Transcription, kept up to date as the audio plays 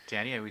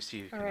Danny, we see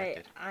you All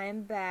connected. right,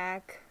 I'm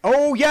back.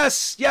 Oh,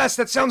 yes,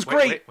 that sounds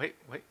great. Wait.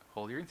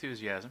 Hold your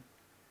enthusiasm.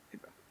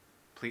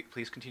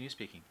 Please continue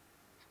speaking.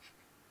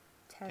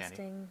 Testing.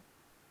 Danny.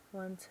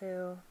 1,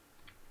 2.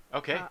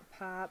 Okay.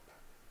 Pop.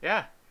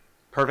 Yeah.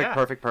 Perfect,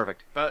 Yeah.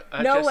 perfect. But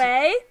No Jesse,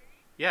 way.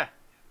 Yeah.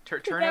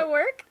 Did that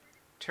work?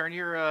 Turn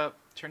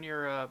your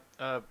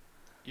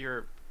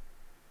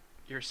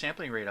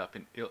sampling rate up,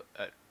 and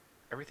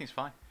everything's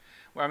fine.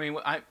 Well, I mean,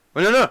 Well,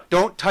 no,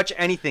 don't touch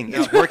anything.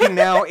 It's working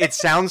now. It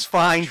sounds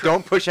fine.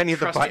 Don't push any of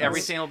the trust me, buttons.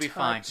 everything will be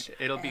fine. Touch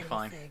It'll be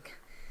fine. anything.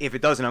 If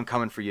it doesn't, I'm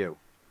coming for you.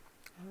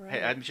 All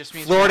right. Hey, it just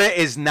means Florida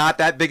is not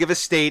that big of a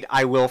state.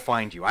 I will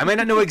find you. I might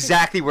not know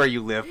exactly where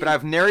you live, but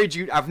I've narrowed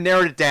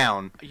it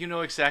down. You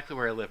know exactly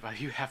where I live.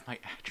 You have my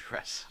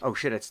address. Oh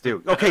shit, it's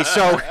due. Okay,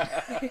 so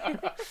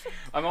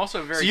I'm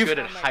also very you've- good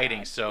at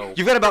hiding, so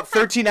you've got about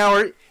 13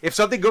 hours. If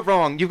something goes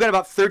wrong, you've got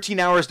about 13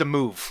 hours to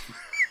move,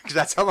 because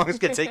that's how long it's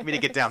gonna take me to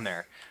get down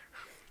there.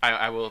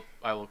 I will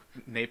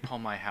napalm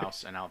my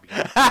house, and I'll be.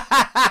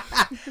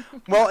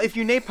 Well, if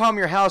you napalm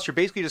your house, you're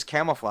basically just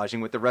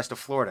camouflaging with the rest of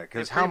Florida.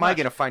 Because Yeah, how am pretty I much.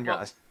 gonna find your Well,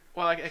 house?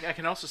 Well, I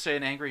can also say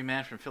an angry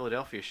man from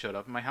Philadelphia showed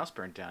up and my house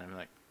burned down. I'm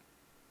like,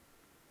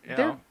 you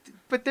They're- know.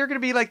 But they're gonna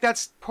be like,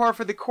 that's par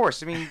for the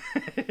course. I mean,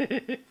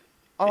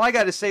 all I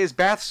gotta say is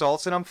bath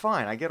salts, and I'm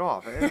fine. I get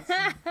off.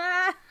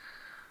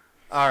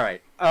 All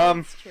right.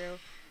 It's true.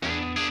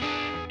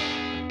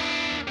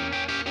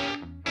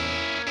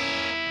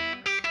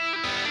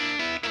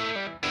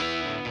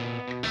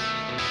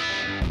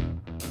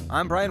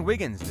 I'm Brian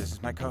Wiggins. This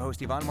is my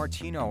co-host Ivan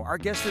Martino. Our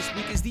guest this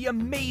week is the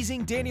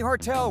amazing Danny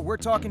Hartel. We're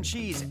talking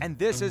cheese, and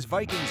this is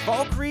Vikings,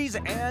 Valkyries,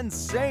 and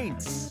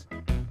Saints.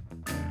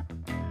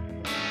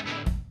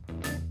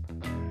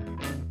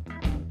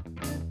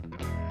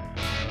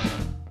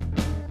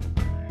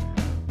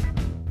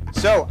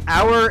 So,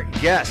 our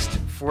guest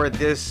for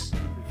this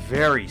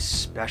very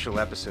special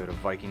episode of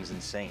Vikings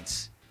and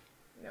Saints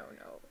No.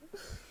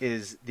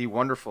 is the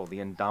wonderful, the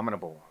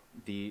indomitable,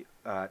 the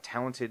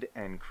talented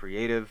and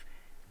creative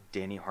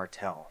Danny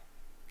Hartel,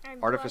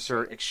 I'm artificer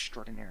blushing.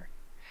 extraordinaire.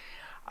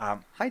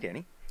 Hi,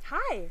 Danny.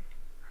 Hi.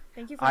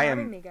 Thank you for I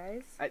having am- me,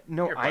 guys.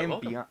 You're quite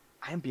welcome.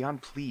 I am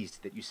beyond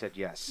pleased that you said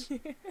yes.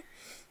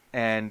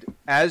 And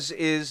as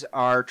is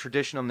our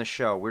tradition on the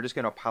show, we're just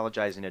going to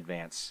apologize in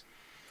advance.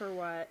 For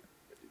what?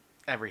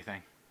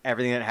 Everything.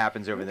 Everything that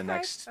happens over the Okay,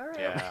 next. All right.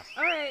 Yeah.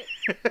 All right.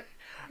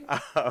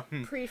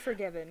 Um,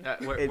 Pre-forgiven.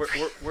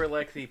 We're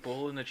like the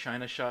bull in the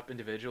china shop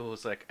individual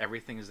who's like,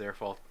 everything is their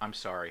fault. I'm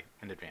sorry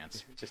in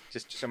advance.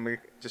 just somebody,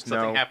 just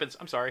Something know. happens.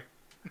 I'm sorry.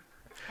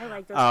 I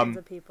like those kinds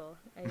of people.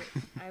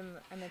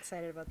 I'm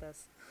excited about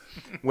this.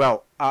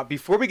 Well,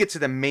 before we get to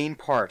the main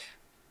part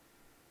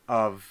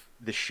of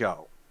the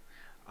show,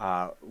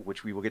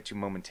 which we will get to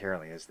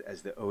momentarily as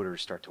the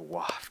odors start to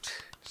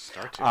waft,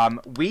 Start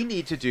to. we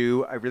need to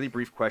do a really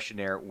brief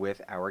questionnaire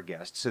with our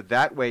guest, so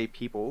that way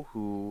people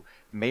who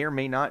may or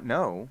may not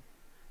know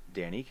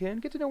Danny can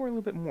get to know her a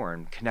little bit more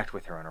and connect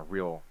with her on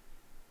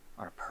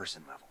a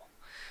person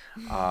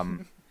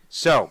level.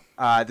 So,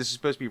 this is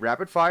supposed to be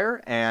rapid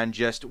fire, and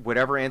just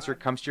whatever answer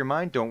comes to your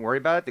mind, don't worry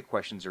about it. The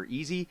questions are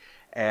easy,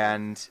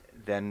 and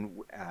then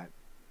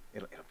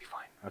it'll be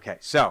fine. Okay,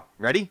 so,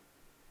 ready?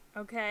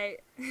 Okay.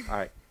 All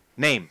right.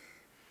 Name,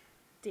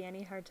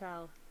 Danny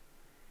Hartel.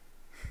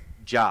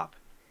 job,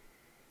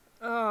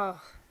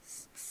 Oh,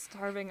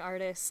 starving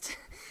artist.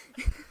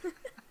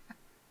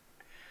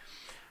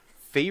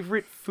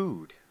 favorite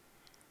food.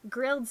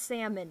 Grilled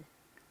salmon.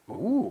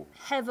 Ooh,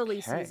 Heavily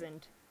Okay.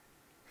 seasoned.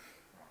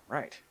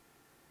 right.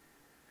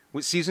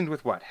 Seasoned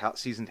with what?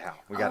 Seasoned how?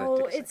 We got Oh,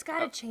 to it's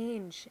gotta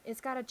change.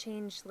 It's gotta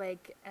change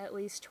like at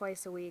least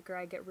twice a week, or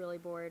I get really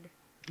bored.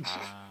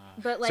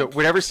 But like So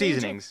whatever Cajun-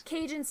 seasonings.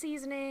 Cajun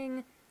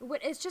seasoning.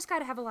 It's just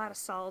gotta have a lot of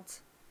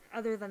salt.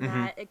 Other than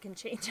Mm-hmm. that, it can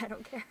change. I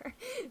don't care.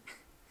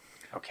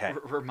 Okay.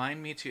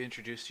 Remind me to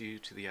introduce you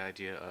to the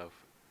idea of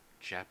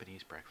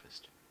Japanese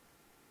breakfast.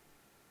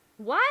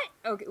 What?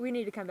 Okay, we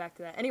need to come back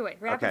to that. Anyway,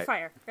 rapid Okay.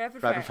 fire.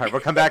 Rapid Rapid fire. fire.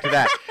 We'll come back to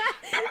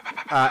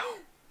that.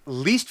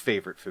 Least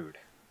favorite food.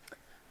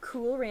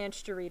 Cool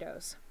Ranch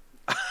Doritos.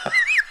 High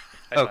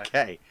five.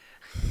 Okay.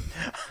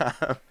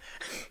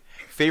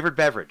 Favorite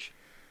beverage.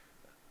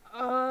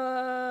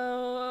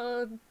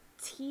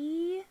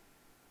 Tea.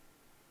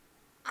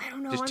 I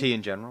don't know. Just I'm- tea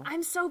in general.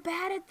 I'm so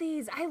bad at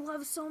these. I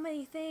love so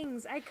many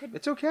things. I could.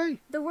 It's okay.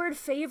 The word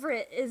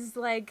favorite is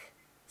like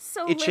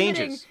so It limiting.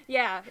 changes.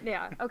 Yeah.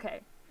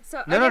 Okay.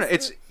 So No, I no. guess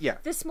It's yeah.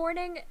 This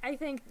morning, I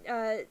think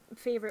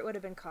favorite would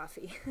have been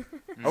coffee.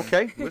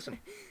 Okay. Listen.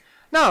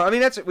 No, I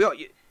mean that's well.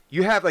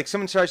 You have like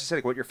someone tries to say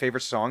like what your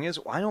favorite song is.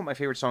 Well, I know what my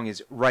favorite song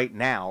is right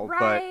now,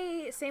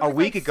 right. Same a with,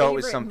 week like, ago it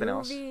was favorite something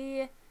else.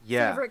 movie,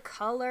 Yeah. Favorite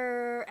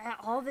color,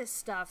 all this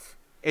stuff.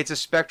 it's a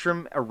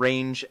spectrum, a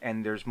range,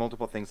 and there's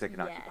multiple things that can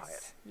occupy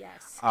it.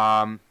 Yes.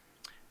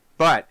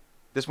 But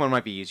this one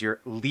might be easier.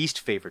 Least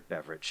favorite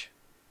beverage.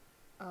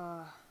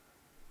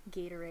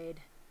 Gatorade.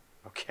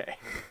 Okay.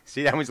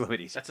 See, that one's a little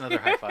bit easier. That's another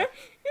high five.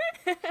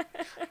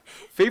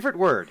 Favorite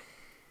word.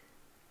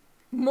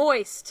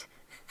 Moist.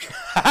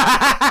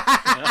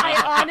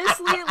 I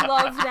honestly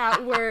love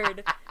that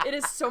word. It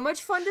is so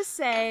much fun to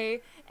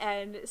say,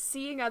 and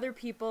seeing other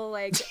people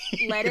like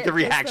let it The piss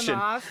reaction. them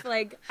off.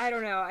 Like, I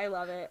don't know. I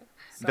love it.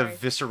 The Sorry.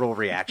 visceral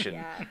reaction.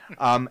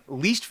 Yeah.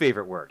 Least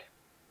favorite word.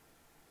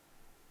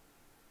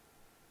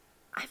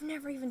 I've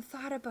never even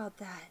thought about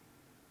that.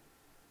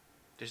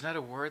 There's not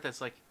a word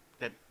that's like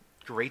that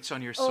grates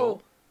on your Oh,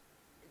 soul.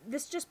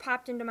 this just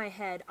popped into my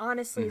head.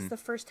 Honestly, Mm-hmm. it's the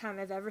first time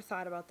I've ever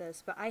thought about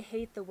this, but I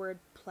hate the word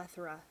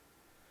plethora.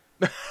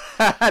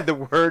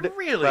 The word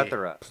Really?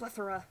 plethora.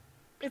 Plethora.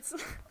 It's,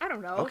 I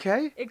don't know.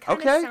 Okay, It kind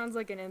of okay. sounds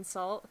like an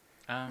insult.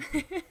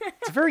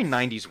 It's a very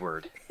 90s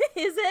word.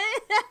 Is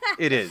it?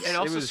 It is. It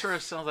also was- sort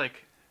of sounds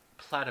like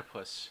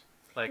platypus.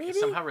 Like Maybe? it's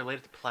somehow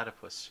related to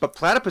platypus. But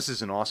platypus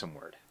is an awesome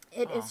word.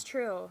 It is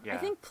true. I yeah.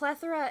 think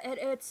plethora.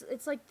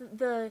 It's like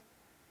the,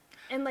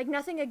 and like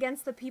nothing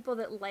against the people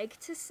that like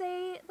to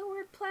say the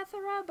word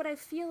plethora, but I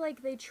feel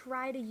like they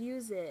try to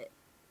use it.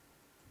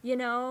 You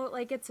know,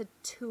 like it's a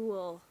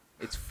tool.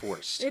 It's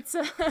forced. It's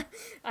a,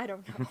 I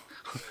don't know.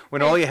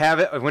 When all you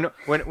have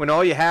when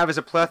all you have is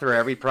a plethora,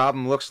 every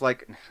problem looks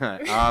like.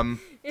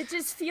 It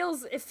just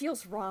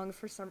feels wrong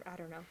for some. I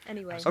don't know.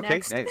 Anyway, Okay,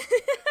 next. hey,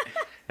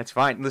 that's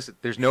fine. Listen,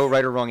 there's no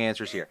right or wrong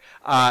answers here.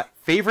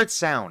 Favorite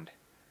sound.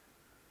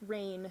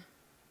 Rain,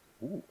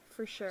 Ooh,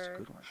 for sure.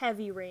 good one.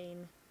 Heavy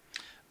rain.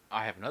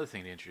 I have another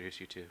thing to introduce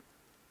you to.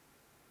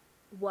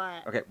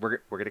 What? okay, we're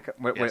gonna.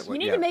 Wait, Yes. You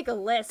need yeah. to make a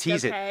list.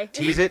 Tease okay? it.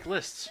 Tease it.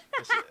 Lists.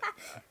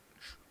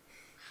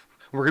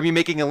 We're gonna be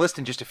making a list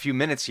in just a few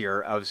minutes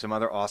here of some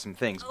other awesome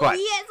things. Oh, But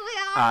yes,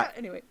 we are.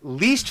 Anyway.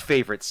 least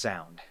favorite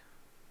sound.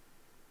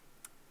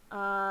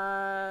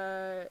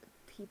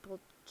 People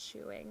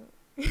chewing.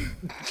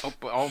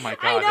 Oh my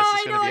god,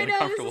 this is going to be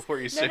uncomfortable for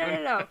you soon.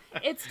 No.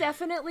 It's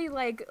definitely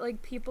like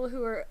people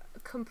who are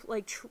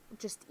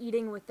just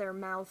eating with their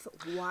mouth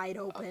wide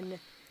open.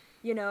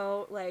 You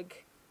know,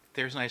 like.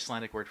 There's an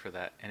Icelandic word for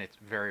that, and it's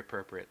very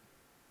appropriate.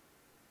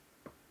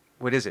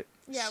 What is it?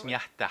 Yeah.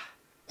 Smjata.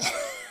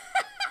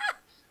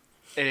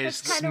 It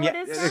is That's kinda what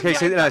it sounds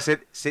Okay,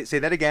 like. say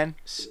that again.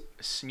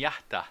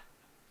 smjata.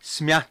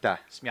 Smjata.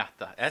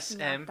 Smjata.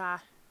 Smjata.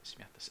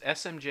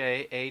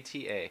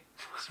 SMJATA.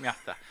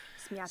 Smjata.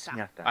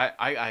 Smjata.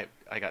 Smjata.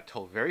 I got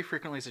told very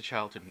frequently as a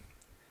child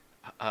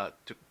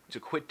to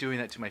quit doing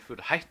that to my food.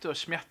 Hættu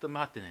að smjatta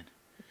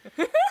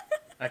matinn.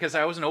 Because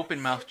I was an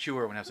open mouth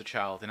chewer when I was a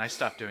child, and I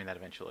stopped doing that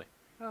eventually.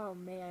 Oh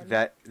man.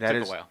 That Took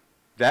is a while.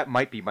 that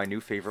might be my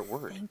new favorite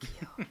word. Thank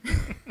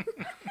you.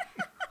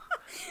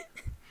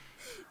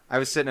 I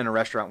was sitting in a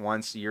restaurant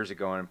once years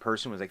ago, and a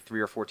person was like 3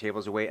 or 4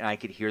 tables away, and I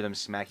could hear them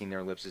smacking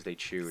their lips as they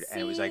chewed,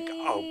 and it was like,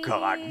 oh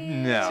god,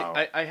 no.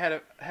 See, I had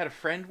a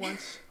friend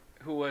once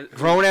who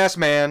Grown ass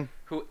man.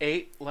 who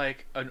ate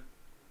like a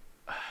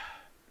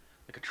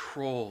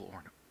troll or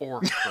an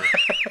orc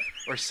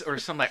or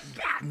some like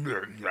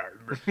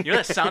you know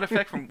that sound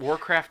effect from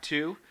Warcraft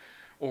 2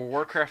 or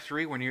Warcraft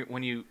 3 when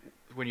you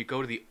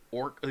go to the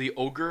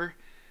ogre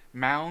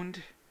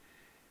mound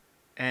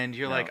and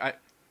you're No. like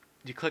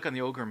you click on the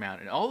ogre mound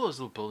and all those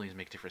little buildings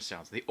make different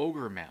sounds. The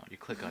ogre mound, you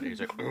click on it,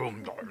 it's like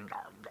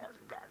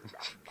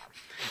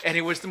and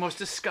it was the most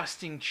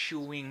disgusting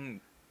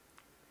chewing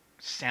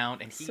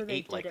sound, and he So they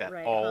ate like did it that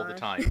right, all huh? the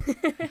time.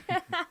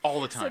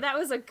 All the time. So that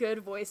was a good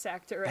voice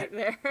actor right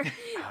there.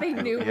 They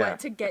knew Yeah. what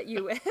to get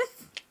you with.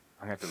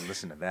 I'm gonna have to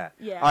listen to that.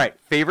 Yeah. All right,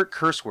 favorite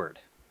curse word.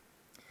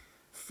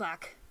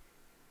 Fuck.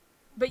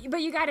 But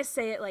you gotta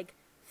say it like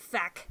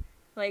fuck.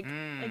 Like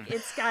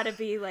it's gotta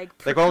be like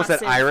Like almost that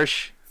percussive.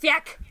 Irish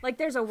Fuck. Like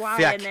there's a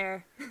Y Fuck. in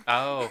there.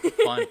 Oh,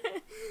 fun.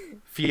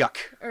 fiak.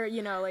 Or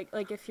you know,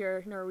 like if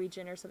you're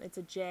Norwegian or something, it's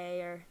a J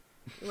or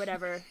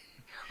whatever.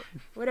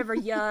 Whatever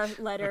ya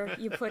letter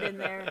you put in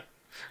there.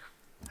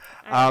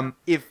 I don't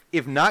know.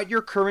 If not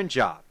your current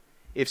job,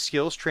 if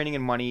skills, training,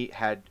 and money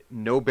had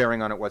no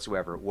bearing on it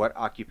whatsoever, what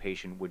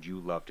occupation would you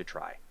love to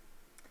try?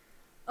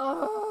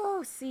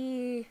 Oh,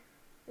 see,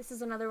 this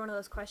is another one of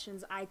those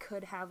questions I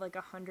could have like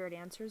 100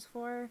 answers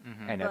for.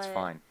 And that's But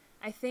fine.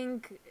 I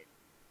think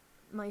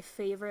my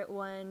favorite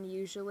one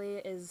usually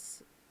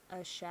is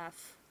a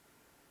chef.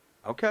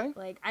 Okay.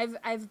 Like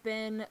I've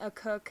been a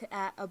cook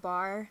at a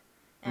bar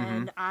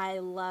and I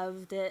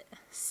loved it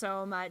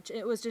so much.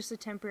 It was just a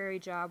temporary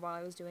job while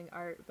I was doing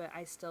art, but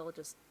I still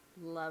just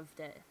loved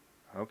it.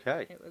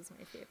 Okay. It was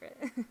my favorite.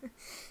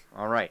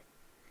 All right.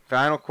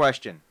 Final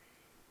question.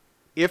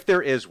 If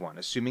there is one,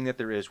 assuming that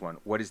there is one,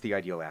 what is the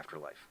ideal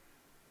afterlife?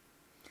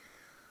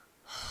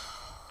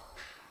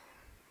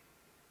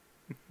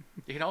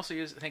 You can also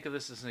think of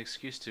this as an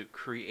excuse to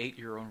create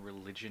your own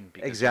religion.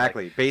 Because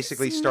Exactly.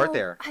 Basically, See, start no,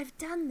 there. I've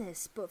done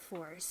this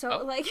before.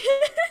 So, Oh. like,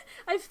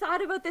 I've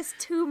thought about this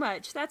too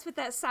much. That's what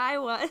that sigh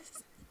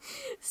was.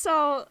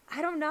 So,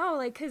 I don't know.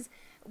 Like, because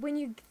when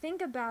you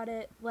think about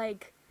it,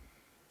 like,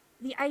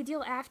 the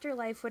ideal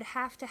afterlife would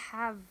have to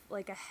have,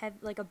 like,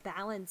 a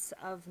balance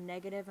of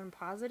negative and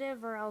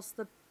positive, or else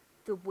the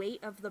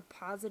weight of the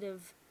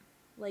positive,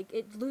 like,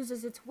 it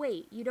loses its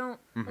weight. You don't,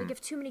 like, if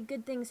too many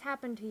good things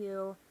happen to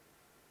you,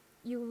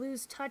 you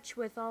lose touch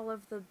with all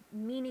of the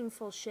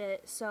meaningful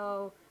shit.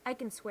 So I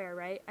can swear,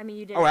 right? I mean,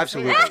 you did. Oh,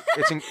 absolutely.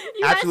 It's You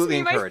absolutely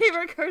asked me encouraged. my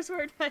favorite curse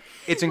word. But,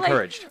 It's like,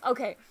 encouraged.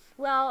 okay.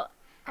 Well,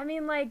 I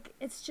mean, like,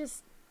 it's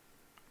just.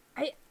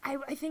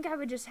 I think I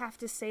would just have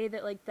to say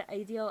that, like, the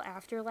ideal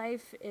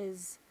afterlife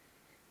is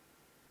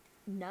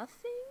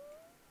nothing.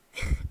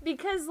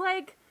 Because,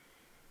 like,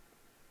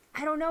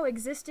 I don't know,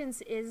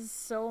 existence is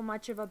so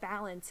much of a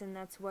balance, and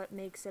that's what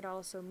makes it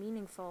all so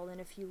meaningful. And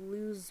if you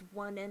lose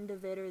one end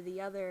of it or the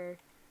other,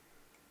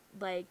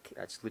 like,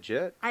 That's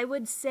legit. I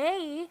would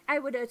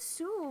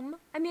assume,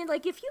 I mean,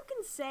 like, if you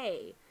can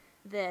say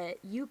that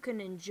you can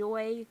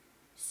enjoy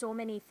so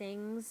many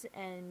things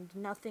and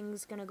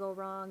nothing's gonna go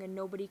wrong and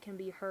nobody can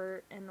be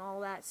hurt and all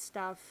that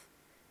stuff,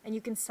 and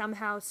you can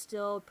somehow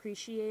still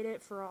appreciate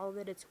it for all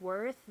that it's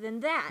worth, then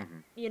that,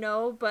 you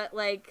know, but,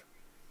 like,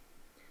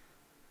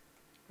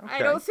 I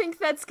Okay. don't think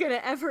that's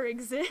gonna ever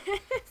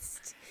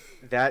exist.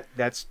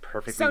 That's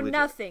perfectly So legit.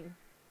 nothing.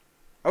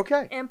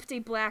 Okay. Empty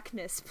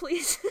blackness,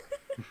 please.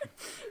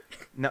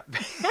 No.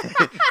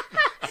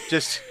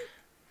 Just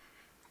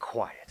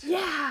quiet.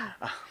 Yeah.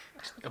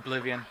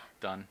 Oblivion,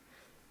 done.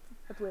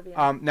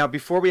 Oblivion. Now,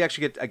 before we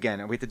actually get,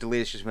 again, we have to delay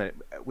this just a minute.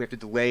 We have to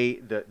delay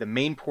the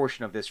main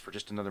portion of this for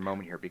just another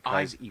moment here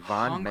because I'm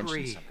Yvonne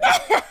hungry. mentioned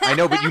something. I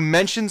know, but you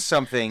mentioned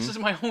something. This is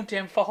my own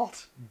damn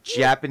fault.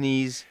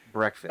 Japanese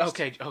breakfast.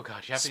 Okay. Oh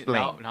god, Japanese.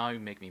 Explain. Now you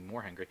make me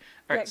more hungry.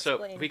 All right. Yeah, So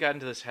explain. we got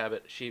into this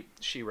habit.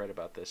 She read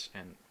about this,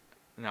 and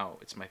now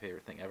it's my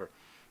favorite thing ever.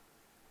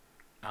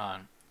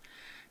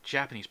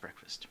 Japanese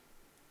breakfast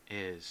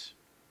is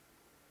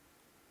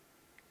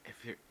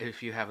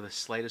if you have the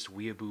slightest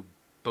weeaboo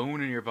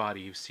bone in your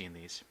body, you've seen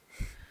these.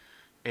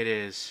 It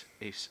is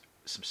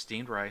some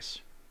steamed rice,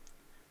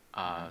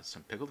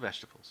 some pickled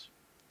vegetables,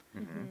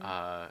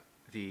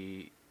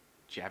 the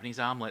Japanese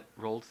omelet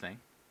rolled thing,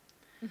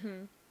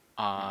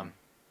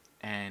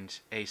 and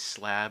a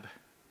slab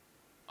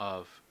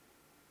of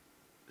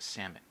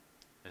salmon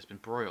that's been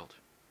broiled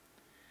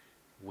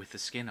with the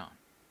skin on.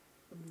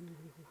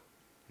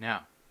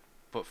 Now,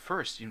 but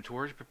first, in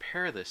order to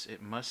prepare this,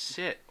 it must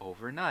sit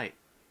overnight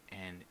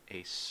in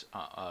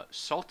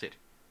salted.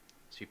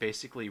 So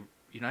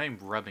you're not even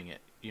rubbing it.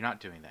 You're not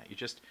doing that.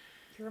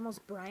 You're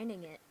almost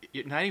brining it.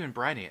 You're not even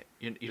brining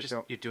it. Just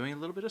don't- You're doing a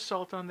little bit of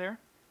salt on there,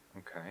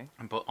 Okay.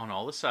 on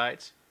all the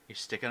sides. You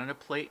stick it on a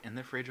plate in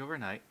the fridge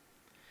overnight.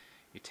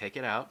 You take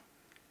it out,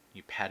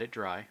 you pat it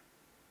dry,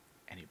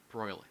 and you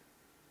broil it.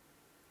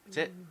 That's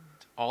it.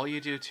 That's all you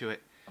do to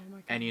it. Oh my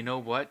god. And you know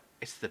what?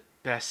 It's the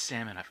best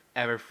salmon I've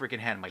ever freaking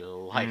had in my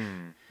life.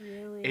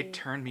 Really? It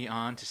turned me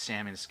on to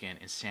salmon skin,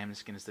 and salmon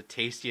skin is the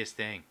tastiest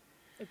thing.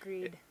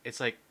 Agreed. It's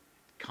like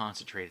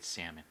concentrated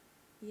salmon.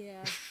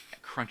 Yeah.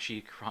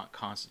 Crunchy,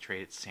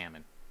 concentrated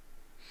salmon.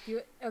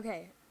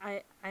 Okay,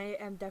 I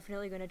am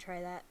definitely going to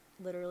try that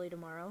literally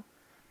tomorrow.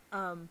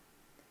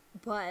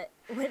 But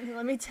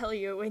let me tell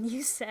you, when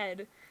you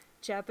said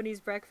Japanese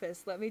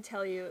breakfast, let me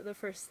tell you the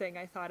first thing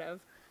I thought of.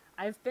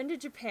 I've been to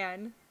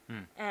Japan,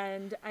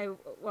 and I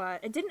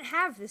didn't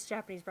have this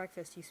Japanese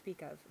breakfast you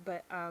speak of,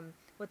 but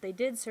what they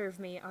did serve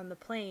me on the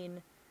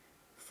plane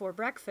for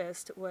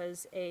breakfast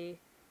was a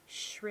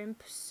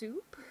shrimp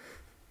soup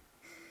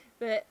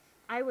that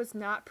I was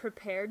not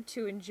prepared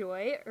to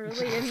enjoy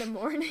early in the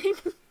morning.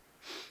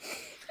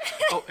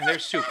 Oh, and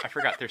there's soup. I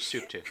forgot there's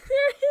soup too.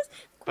 There is.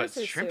 Of course But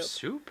there's shrimp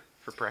soup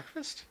for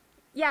breakfast?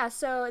 Yeah,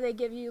 so they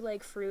give you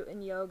like fruit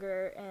and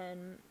yogurt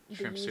and the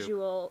Shrimp soup.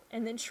 usual,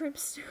 and then shrimp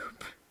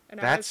soup. And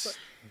That's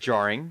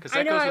jarring. Because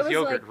I that know, goes I with was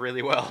yogurt like-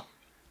 really well.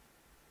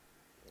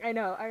 I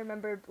know. I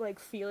remember like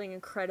feeling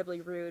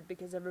incredibly rude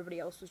because everybody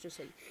else was just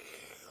like,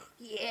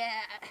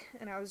 yeah,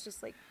 and I was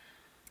just like,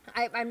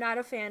 I'm not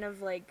a fan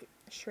of like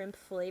shrimp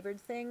flavored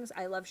things.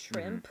 I love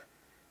shrimp,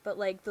 but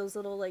like those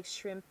little like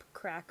shrimp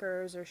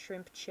crackers or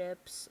shrimp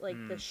chips, like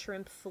the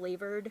shrimp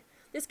flavored.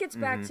 This gets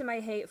back to my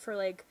hate for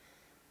like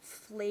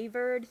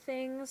flavored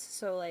things.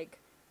 So like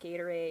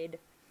Gatorade,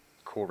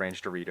 Cool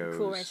Ranch Doritos.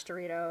 Cool Ranch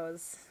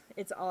Doritos.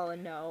 It's all a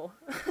no.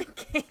 I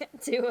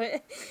can't do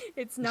it.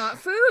 It's not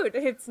food.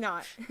 It's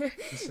not.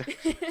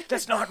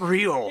 That's not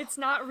real. It's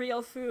not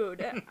real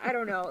food. I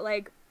don't know.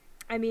 Like,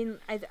 I mean,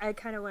 I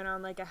kind of went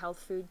on like a health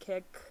food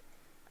kick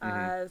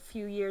a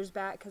few years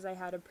back because I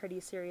had a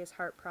pretty serious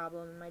heart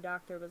problem, and my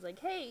doctor was like,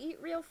 "Hey, eat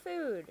real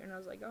food," and I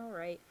was like, "All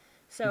right."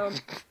 So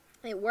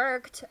it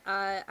worked.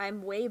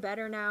 I'm way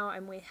better now.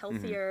 I'm way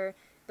healthier.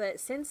 But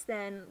since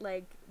then,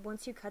 like,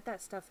 once you cut that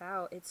stuff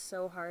out, it's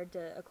so hard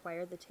to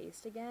acquire the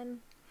taste again.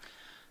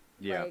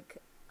 Yeah. Like,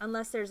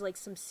 unless there's like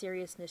some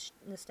serious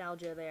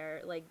nostalgia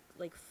there, like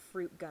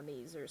fruit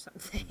gummies or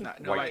something. No,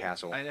 White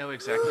Castle. I know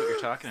exactly what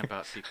you're talking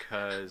about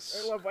because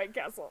I love White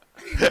Castle.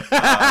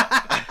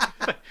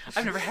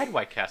 I've never had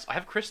White Castle. I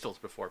have Crystals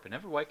before, but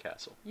never White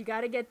Castle. You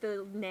gotta get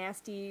the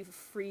nasty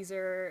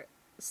freezer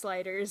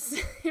sliders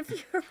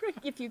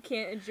if you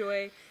can't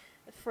enjoy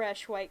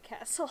fresh White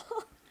Castle.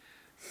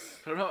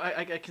 But no,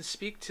 I can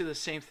speak to the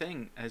same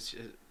thing as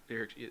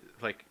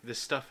like the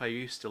stuff I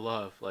used to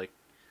love, like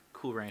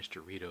Cool Ranch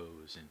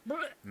Doritos and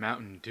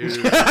Mountain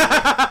Dew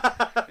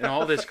and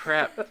all this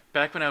crap.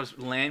 Back when I was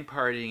LAN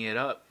partying it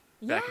up,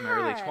 back in my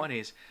early Yeah.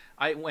 20s,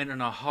 I went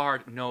on a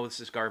hard, no,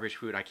 this is garbage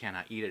food, I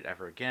cannot eat it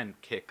ever again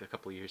kick a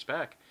couple of years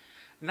back.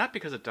 Not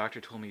because a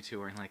doctor told me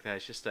to or anything like that.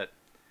 It's just that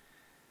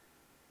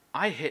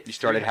I hit... You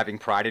started having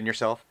pride in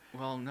yourself?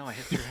 Well, no, I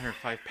hit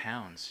 305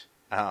 pounds.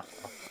 Oh.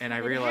 And I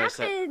realized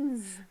that,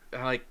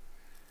 like,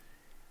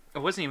 it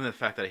wasn't even the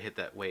fact that I hit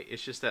that weight.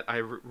 It's just that I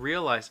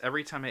realized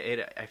every time I ate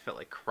it, I felt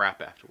like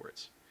crap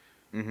afterwards.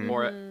 Mm-hmm.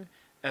 Or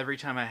every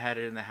time I had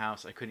it in the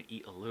house, I couldn't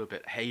eat a little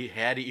bit. Hey, you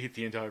had to eat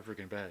the entire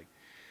freaking bag.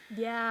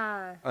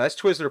 Yeah. Oh, that's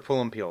Twizzler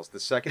pulling peels. The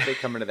second they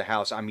come into the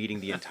house, I'm eating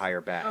the entire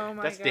bag. Oh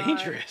my That's God.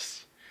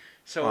 dangerous.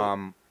 So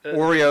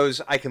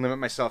Oreos, I can limit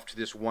myself to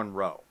this one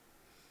row.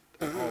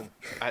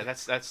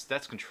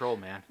 that's control,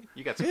 man.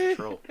 You got some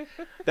control.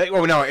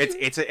 No,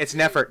 it's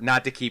an effort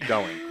not to keep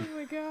going. Oh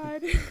my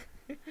God.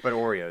 But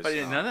Oreos. But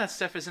none of that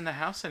stuff is in the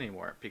house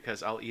anymore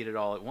because I'll eat it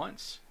all at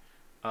once.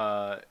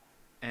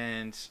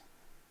 And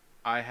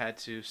I had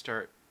to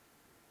start,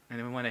 and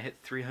then when I hit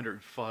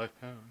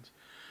 305 pounds,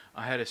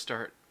 I had to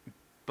start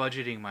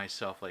budgeting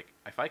myself. Like,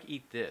 if I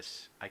eat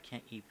this, I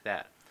can't eat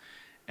that.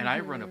 And I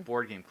run a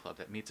board game club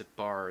that meets at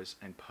bars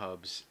and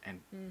pubs and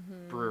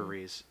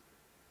breweries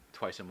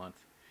twice a month.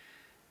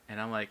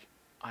 And I'm like,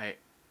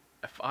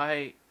 if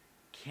I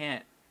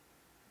can't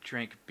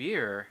drink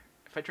beer,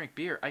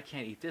 I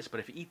can't eat this. But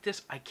if I eat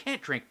this, I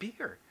can't drink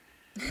beer.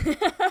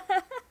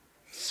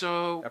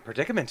 So a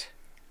predicament.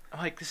 I'm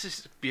like,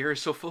 beer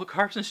is so full of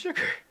carbs and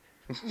sugar.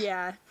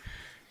 Yeah.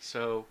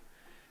 So,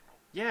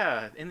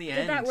 yeah, in the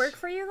end. Did that work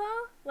for you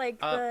though? Like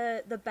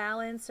the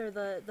balance or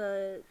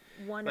the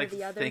one like or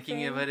the other thinking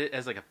thing? of it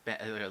as like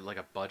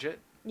a budget.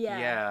 Yeah.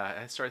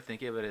 Yeah, I started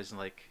thinking of it as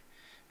like,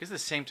 because at the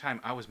same time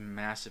I was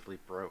massively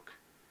broke.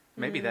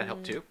 Maybe that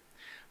helped too.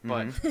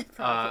 But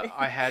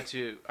I had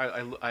to.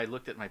 I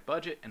looked at my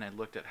budget and I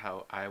looked at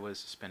how I was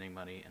spending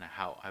money and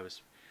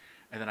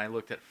and then I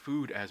looked at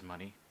food as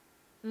money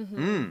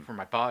for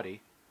my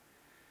body.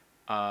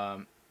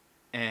 And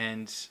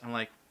I'm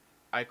like,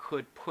 I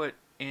could put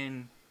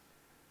in.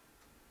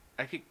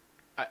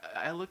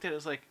 I looked at it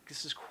as like,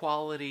 this is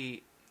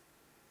quality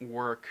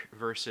work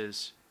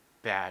versus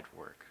bad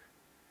work.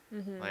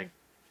 Like,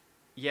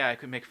 yeah, I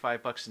could make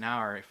 $5 an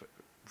hour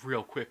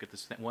real quick at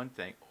this one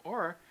thing,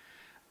 or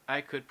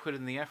I could put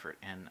in the effort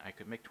and I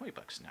could make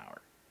 $20 an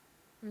hour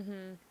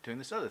doing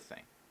this other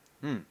thing.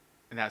 And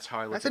that's how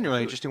I looked. That's at a really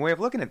food. interesting way of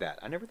looking at that.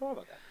 I never thought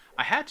about that.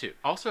 I had to.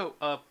 Also,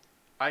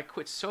 I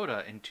quit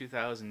soda in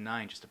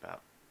 2009 just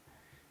about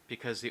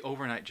because the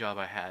overnight job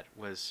I had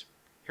was,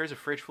 here's a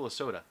fridge full of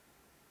soda.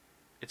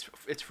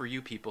 It's for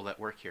you people that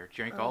work here.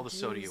 Drink all the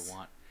soda you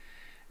want.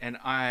 And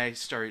I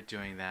started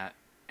doing that,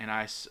 and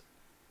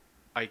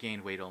I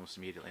gained weight almost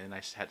immediately, and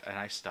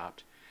I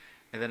stopped.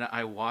 And then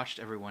I watched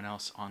everyone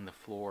else on the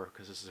floor,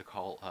 because this is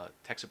a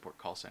tech support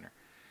call center.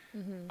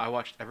 I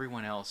watched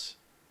everyone else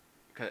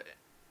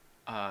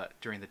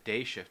during the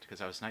day shift, because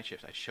I was night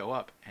shift. I'd show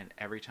up, and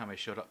every time I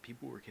showed up,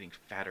 people were getting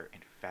fatter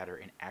and fatter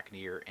and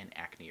acneier and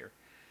acneier.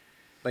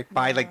 Like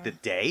by like the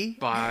day?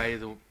 By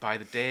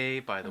the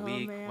day, by the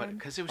week, man.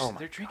 because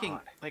they're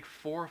drinking like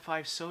 4 or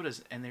 5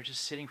 sodas, and they're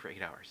just sitting for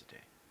 8 hours a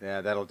day.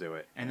 Yeah, that'll do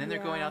it. And then they're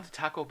going out to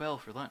Taco Bell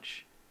for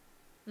lunch.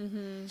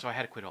 So I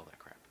had to quit all that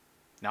crap.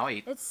 Now I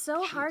eat. It's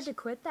so hard cheese. to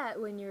quit that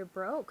when you're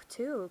broke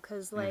too,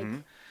 because like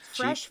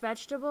fresh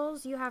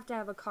vegetables, you have to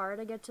have a car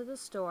to get to the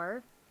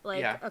store,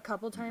 like a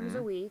couple times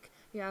a week.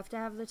 You have to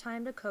have the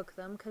time to cook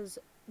them, because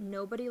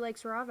nobody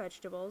likes raw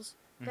vegetables.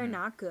 They're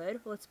not good.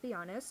 Let's be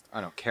honest.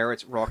 I know,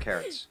 raw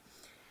carrots.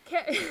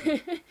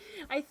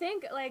 I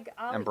think like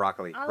And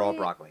broccoli, raw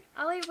broccoli.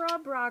 I'll eat raw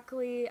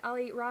broccoli. I'll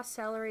eat raw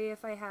celery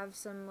if I have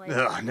some like.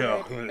 Ugh,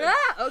 no.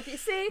 Okay.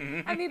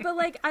 See, I mean, but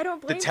like, I don't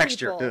blame The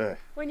texture. people Ugh.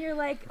 when you're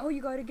like, oh,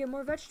 you got to get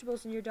more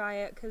vegetables in your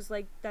diet, because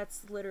like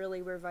that's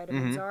literally where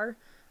vitamins are.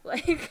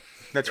 Like.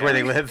 That's where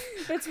they live.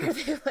 That's where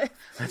they live.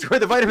 That's where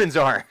the vitamins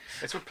are.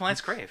 That's what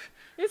plants crave.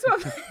 It's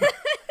what.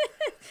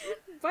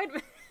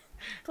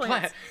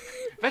 Plants.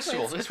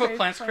 Vegetables. That's what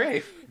plants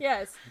crave.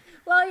 Yes.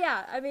 Well,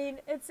 yeah. I mean,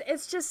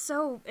 it's just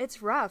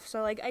it's rough.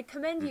 So like, I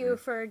commend you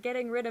for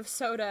getting rid of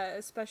soda,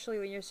 especially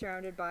when you're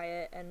surrounded by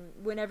it, and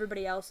when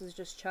everybody else is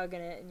just chugging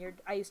it. And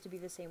I used to be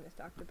the same with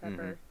Dr.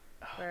 Pepper,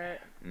 where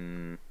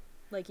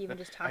like even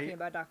just talking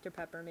about Dr.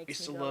 Pepper makes me I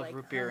used to go love like,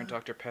 root beer and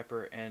Dr.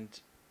 Pepper, and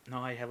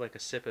now I have like a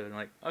sip of it, and I'm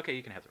like, okay,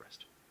 you can have the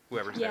rest.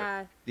 Whoever's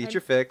yeah. Eat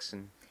your fix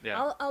and. there.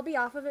 I'll be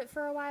off of it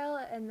for a while,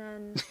 and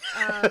then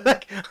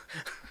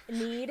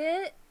need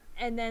it.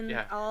 And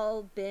then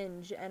I'll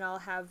binge, and I'll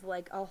have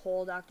like a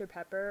whole Dr.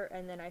 Pepper,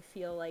 and then I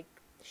feel like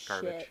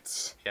Garbage.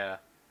 shit. Yeah.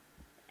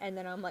 And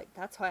then I'm like,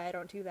 that's why I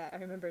don't do that. I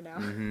remember now.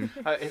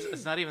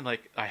 It's not even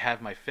like I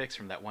have my fix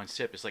from that one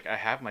sip. It's like I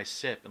have my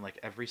sip, and like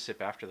every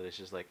sip after that is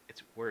just like,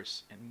 it's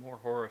worse and more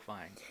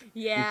horrifying.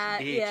 Yeah,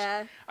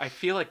 yeah. I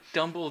feel like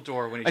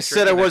Dumbledore when he's I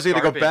said I drinking wasn't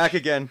that going to go back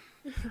garbage. again.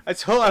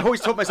 I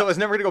always told myself I was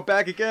never going to go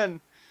back again.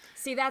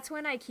 See, that's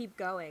when I keep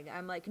going.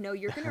 I'm like, no,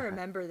 you're going to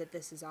remember that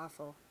this is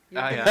awful.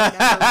 You're Ah, gonna yeah.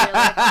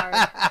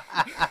 remember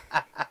really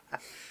hard.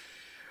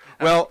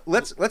 Well,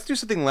 let's do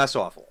something less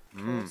awful.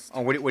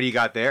 Oh, what do you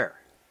got there?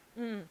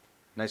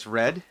 Nice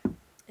red.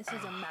 This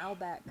is a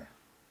Malbec.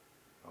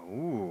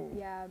 Ooh.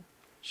 Yeah.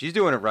 She's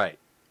doing it right.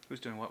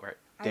 Who's doing what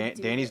right?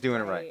 Danny's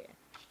doing it right.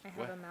 I have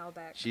What? a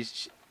Malbec.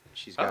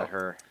 She's got Oh.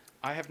 her.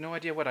 I have no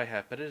idea what I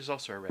have, but it is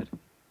also a red.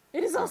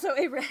 It is also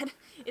a red.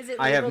 Is it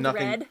labeled I have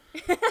nothing- red?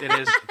 It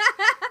is.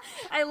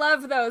 I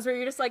love those where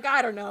you're just like,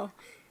 I don't know.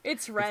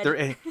 It's red.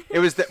 It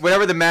was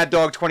whatever the Mad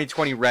Dog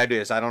 2020 red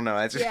is. I don't know.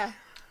 It's, Yeah.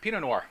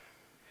 Pinot Noir.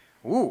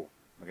 Ooh,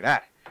 look at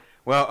that.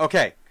 Well,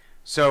 okay.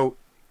 So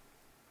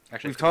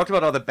Actually, we've talked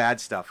about all the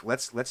bad stuff.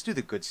 Let's do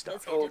the good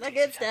stuff. Let's get to the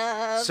good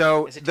stuff.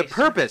 So Is it the tasty?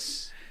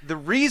 purpose, the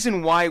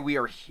reason why we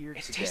are here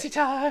It's today. tasty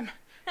time.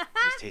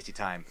 It's tasty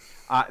time.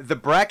 The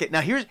bracket.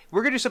 Now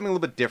we're gonna do something a little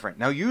bit different.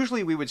 Now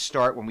usually we would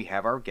start when we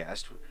have our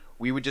guest.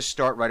 We would just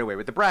start right away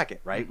with the bracket,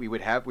 right? We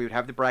would have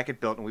the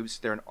bracket built, and we would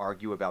sit there and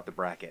argue about the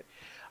bracket.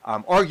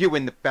 Argue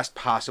in the best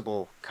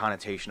possible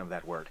connotation of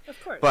that word.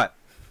 Of course. But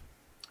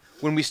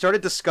when we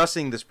started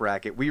discussing this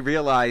bracket, we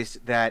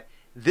realized that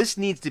this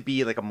needs to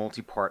be like a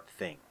multi-part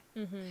thing.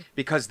 Mm-hmm.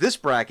 Because this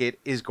bracket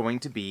is going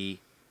to be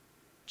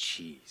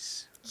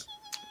cheese.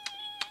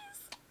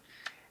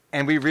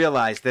 And we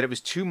realized that it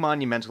was too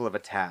monumental of a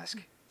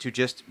task to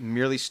just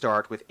merely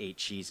start with 8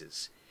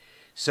 cheeses.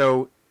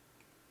 So,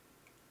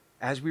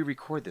 as we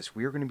record this,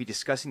 we are going to be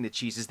discussing the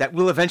cheeses that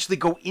will eventually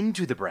go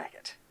into the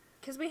bracket.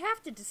 Because we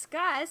have to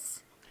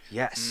discuss.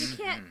 Yes. You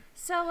can't.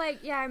 So like,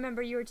 yeah, I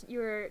remember you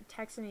were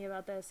texting me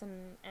about this,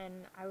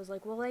 and I was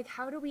like, well, like,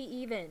 how do we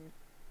even?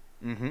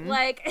 Mm-hmm.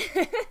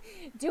 Like,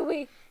 do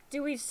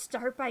we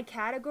start by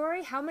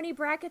category? How many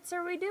brackets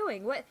are we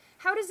doing?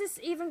 How does this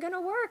even gonna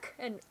work?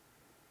 And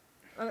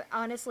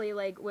honestly,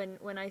 like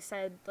when I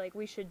said like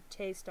we should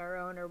taste our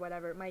own or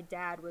whatever, my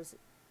dad was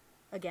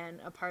again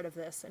a part of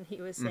this, and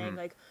he was saying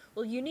like,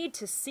 well, you need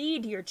to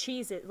seed your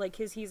cheeses, like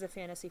he's a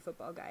fantasy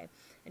football guy,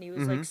 and he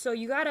was like, so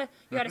you gotta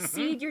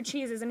seed your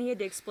cheeses, and he had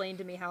to explain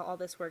to me how all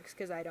this works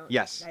because I don't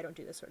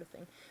do this sort of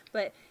thing,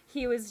 but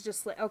he was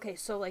just like, okay,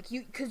 so like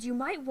because you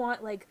might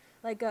want like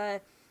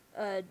a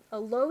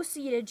low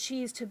seeded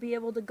cheese to be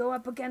able to go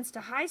up against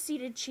a high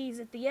seeded cheese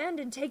at the end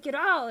and take it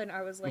all, and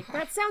I was like,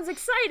 that sounds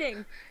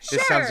exciting. Sure.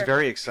 This sounds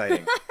very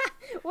exciting.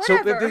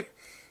 Whatever. So,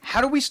 how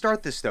do we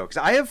start this though? Because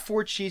I have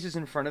 4 cheeses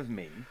in front of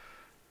me.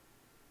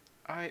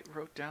 I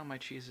wrote down my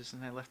cheeses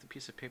and I left a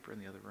piece of paper in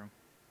the other room.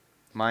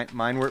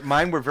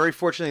 Mine were very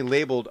fortunately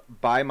labeled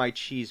by my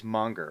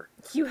cheesemonger.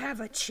 You have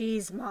a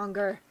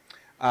cheesemonger.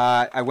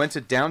 I went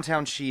to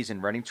Downtown Cheese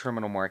in Reading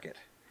Terminal Market,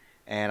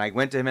 and I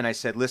went to him and I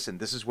said, "Listen,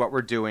 this is what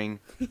we're doing.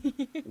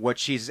 What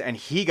cheeses?" And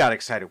he got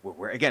excited.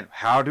 Well, again,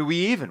 how do we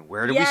even?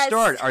 Where do we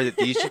start? Are it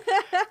these?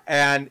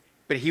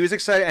 But he was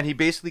excited, and he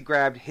basically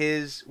grabbed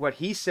what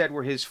he said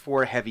were his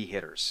 4 heavy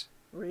hitters.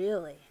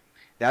 Really?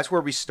 That's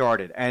where we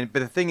started. But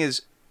the thing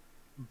is,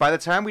 by the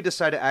time we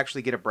decide to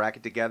actually get a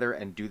bracket together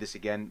and do this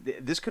again,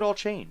 this could all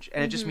change,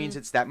 and it just means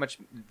it's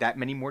that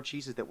many more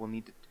cheeses that we'll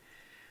need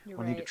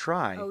to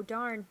try. Oh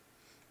darn.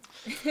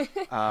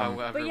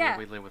 However, but yeah,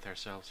 will we live with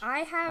ourselves?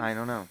 I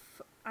don't know.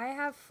 I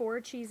have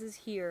 4 cheeses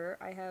here.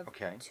 I have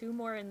Okay. 2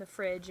 more in the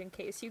fridge in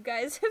case you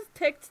guys have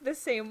picked the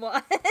same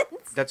ones.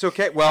 That's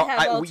okay. Well,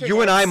 have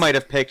you and I alternates. might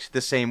have picked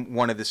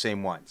one of the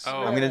same ones.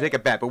 Oh. I'm going to take a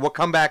bet, but we'll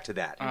come back to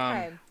that.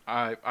 Okay.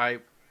 I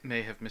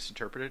may have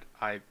misinterpreted.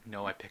 I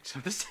know I picked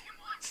some of the same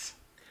ones.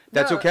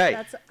 That's No,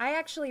 okay. I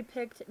actually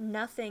picked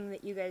nothing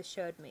that you guys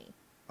showed me.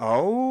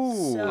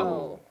 Oh.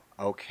 So-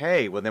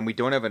 Okay. Well, then we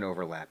don't have an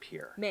overlap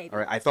here. Maybe. All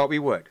right. I thought we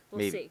would. We'll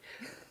Maybe.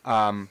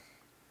 see.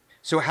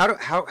 So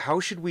how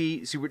should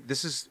we see?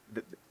 This is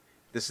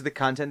the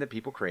content that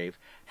people crave.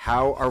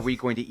 How are we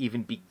going to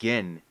even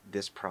begin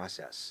this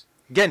process?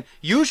 Again,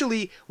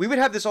 usually we would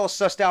have this all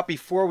sussed out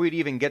before we'd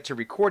even get to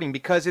recording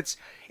because it's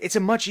a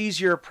much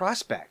easier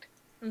prospect,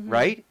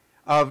 right?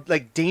 Of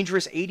like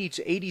dangerous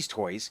 80s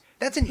toys.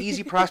 That's an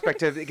easy prospect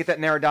to get that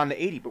narrowed down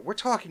to 80. But we're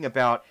talking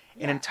about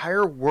an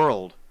entire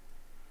world,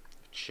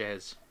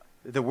 Chez.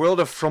 the world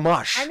of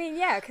fromage. I mean,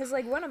 yeah, because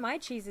like one of my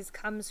cheeses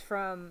comes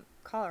from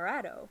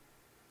Colorado,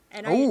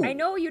 and Ooh. I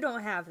know you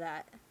don't have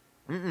that.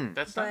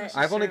 That's But- not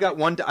necessarily...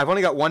 I've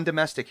only got one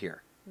domestic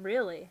here.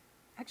 Really?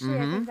 Actually,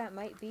 I think that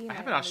might be. I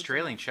have my an only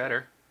Australian domestic.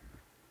 cheddar.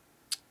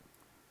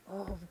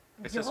 Oh,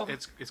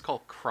 It's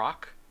called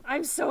Croc.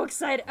 I'm so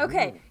excited.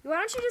 Okay, why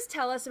don't you just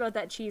tell us about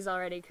that cheese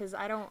already? Because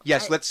I don't.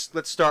 Yes, I-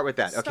 let's start with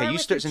that. Start Okay,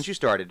 with your since you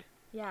started.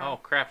 Yeah. Oh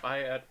crap!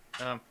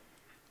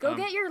 Go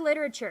get your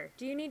literature.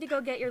 Do you need to go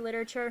get your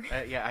literature?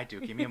 Yeah, I do.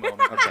 Give me a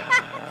moment.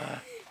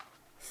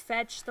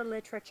 Fetch the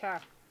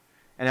literature.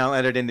 And I'll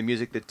edit in the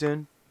music. The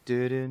dun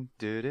dun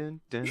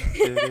dun dun dun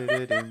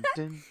dun dun dun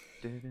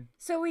dun.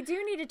 So we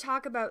do need to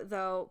talk about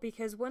though,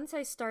 because once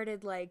I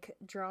started like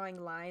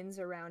drawing lines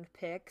around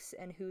picks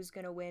and who's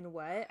gonna win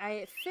what,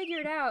 I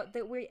figured out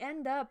that we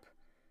end up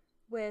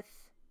with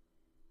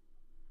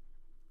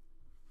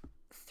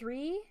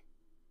 3.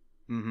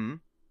 Mm-hmm.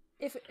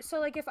 If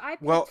I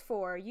picked Well-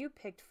 4, you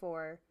picked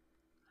 4.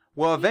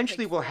 Well, You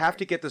eventually picked we'll have 4.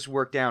 to get this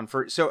worked down.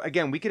 So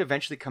again, we could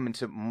eventually come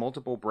into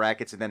multiple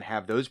brackets and then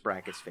have those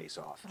brackets face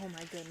off. Oh my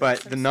goodness.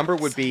 But I'm the so number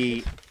would be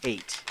excited.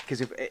 8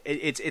 because if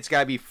it's got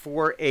to be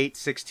 4, 8,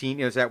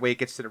 16. That way it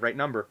gets to the right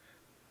number.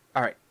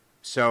 All right.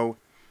 So,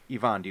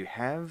 Yvonne, do you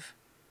have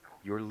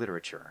your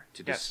literature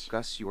to Yes.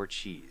 discuss your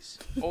cheese?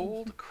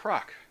 Old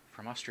Croc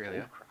from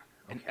Australia. Old Croc,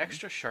 An okay.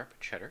 extra sharp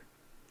cheddar.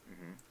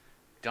 Mhm.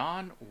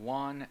 Don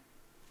Juan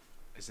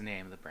is the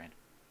name of the brand.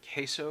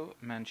 Queso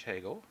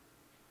Manchego.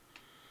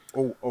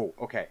 Oh,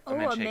 okay. Oh, a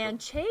manchego.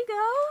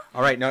 manchego?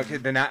 All right, now okay,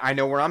 then I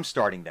know where I'm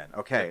starting then.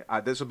 Okay,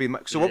 this will be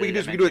so what we can do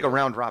is we can do like a Manchego.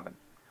 round robin.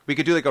 We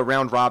could do like a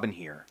round robin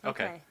here.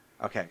 Okay.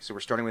 Okay, so we're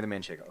starting with a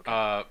manchego.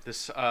 Okay.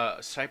 This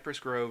Cypress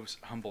Grove's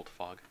Humboldt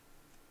Fog.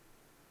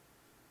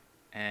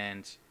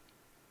 And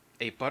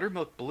a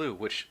buttermilk blue,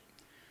 which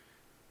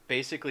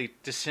basically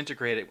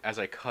disintegrated as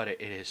I cut it.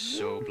 It is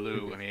so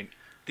blue. I mean,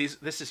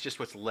 this is just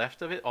what's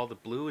left of it. All the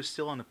blue is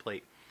still on the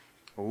plate.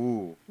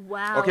 Ooh.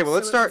 Wow. Okay, well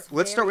let's so start. it's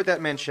Let's start very with that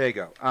blue.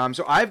 manchego.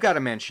 So I've got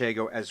a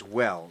manchego as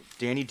well.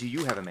 Danny, do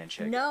you have a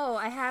manchego? No,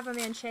 I have a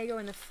manchego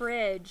in the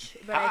fridge,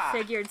 but Ah. I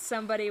figured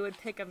somebody would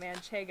pick a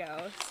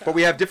manchego. So. But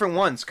we have different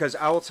ones because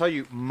I will tell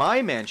you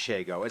my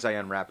manchego as I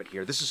unwrap it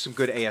here. This is some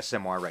good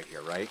ASMR right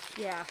here, right?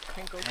 Yeah,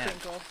 crinkle, Yeah.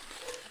 crinkle.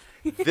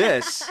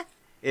 This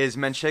is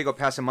Manchego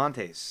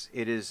Pasamontes.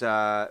 It is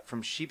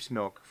from sheep's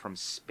milk from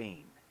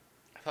Spain.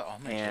 I thought all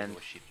manchego And-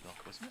 was sheep milk,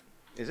 wasn't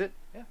it? Is it?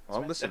 Yeah.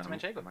 Well, listen.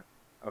 That's manchego.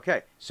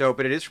 Okay, so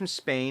but it is from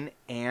Spain,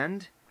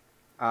 and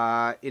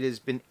it has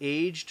been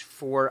aged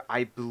for,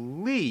 I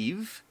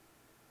believe,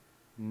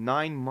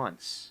 9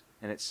 months.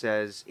 And it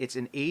says it's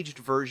an aged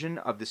version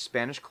of the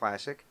Spanish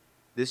classic.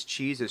 This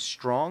cheese is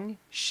strong,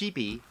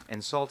 sheepy,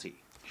 and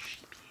salty.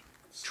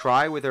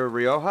 Try with a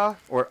Rioja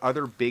or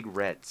other big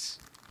reds.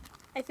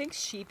 I think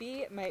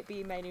sheepy might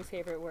be my new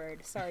favorite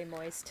word. Sorry,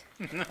 moist.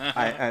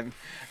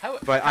 How,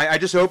 But I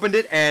just opened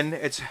it, and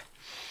it's...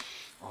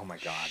 Oh, my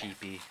God.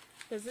 sheepy.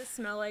 Does it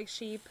smell like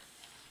sheep?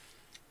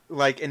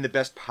 Like, in the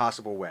best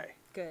possible way.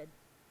 Good.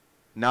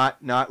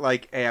 Not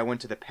like, hey, I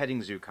went to the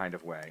petting zoo kind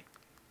of way.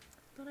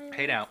 But I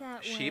Paid like out.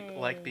 that Sheep way.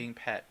 like being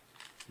pet.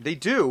 They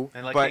do,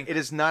 And like but being it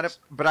is not a.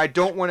 But I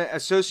don't want to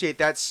associate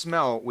that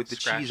smell with the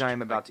cheese Scratched, I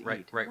am about like, to right,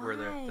 eat. Right where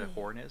the Why?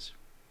 horn is.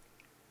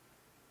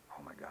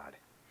 Oh my God!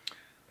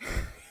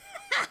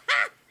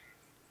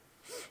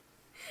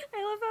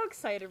 I love how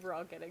excited we're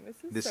all getting. This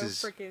is This so is-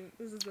 freaking.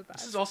 This is the best.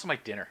 This is also my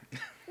dinner.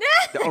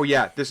 Oh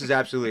yeah, this is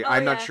absolutely. Oh,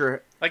 I'm not yeah.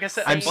 sure. Like I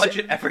said, I'm I s-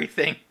 budget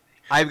everything.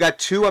 I've got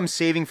two. I'm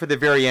saving for the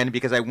very end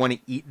because I want to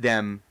eat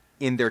them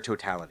in their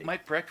totality. My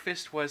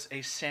breakfast was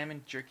a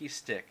salmon jerky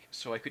stick,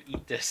 so I could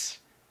eat this.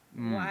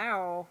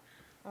 Wow.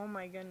 Oh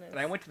my goodness. And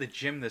I went to the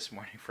gym this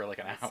morning for like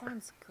an That hour.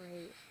 sounds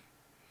great.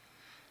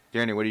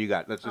 Danny, what do you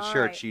got? Let's All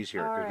share a right, cheese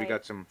here all because we right.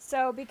 got some.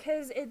 So,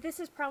 because this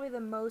is probably the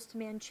most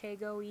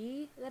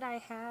manchego-y that I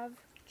have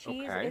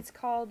cheese, Okay. it's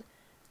called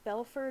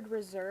Belford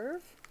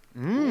Reserve. It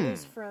Mmm.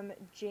 is from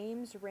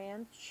James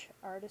Ranch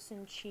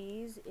Artisan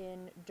Cheese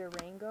in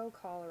Durango,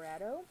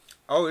 Colorado.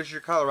 Oh, this is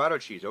your Colorado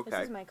cheese. This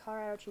Okay. is my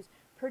Colorado cheese.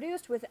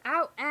 Produced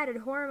without added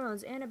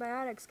hormones,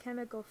 antibiotics,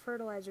 chemical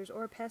fertilizers,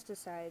 or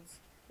pesticides.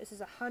 This is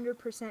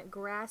 100%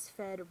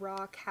 grass-fed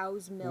raw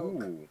cow's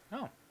milk. Ooh.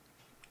 Oh,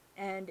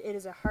 And it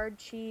is a hard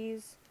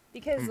cheese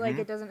because like Mhm.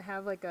 it doesn't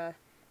have like a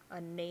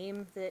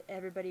name that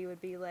everybody would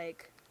be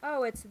like,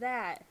 oh, it's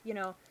that, you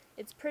know.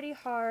 It's pretty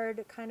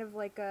hard, kind of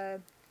like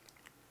a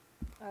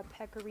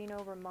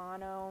Pecorino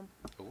Romano.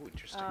 ooh,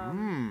 interesting.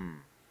 Mmm.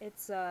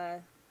 It's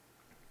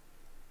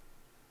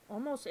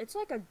almost, it's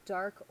like a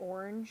dark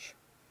orange.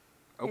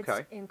 Okay.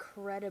 It's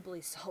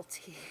incredibly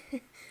salty.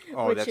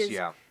 Oh, which that's is-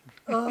 yeah.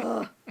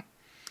 Ugh.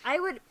 I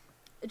would,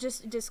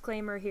 just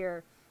disclaimer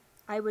here,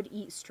 I would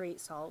eat straight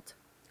salt.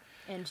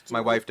 And My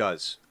do wife it.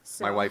 does.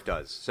 My So, wife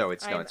does. So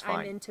it's no, I'm, it's fine.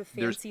 I'm into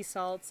There's- fancy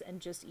salts and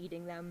just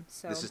eating them.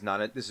 So This is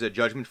not a. This is a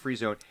judgment-free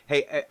zone.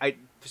 Hey,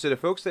 so the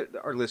folks that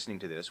are listening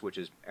to this, which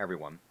is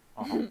everyone,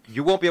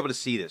 you won't be able to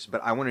see this,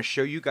 but I want to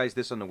show you guys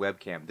this on the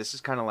webcam. This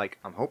is kind of like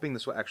I'm hoping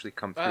this will actually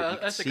come through. You can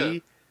That's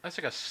see like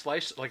a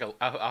slice, like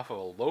off of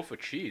a loaf of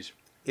cheese.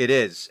 it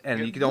is, and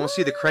Yeah. you can almost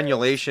see the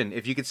crenulation.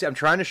 If you can see, I'm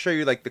trying to show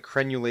you like the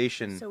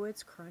crenulation. So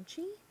it's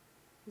crunchy?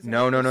 Is that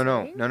no, what no, you're no,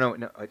 no, saying? no, no,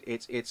 no.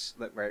 It's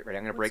right. I'm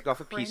gonna break off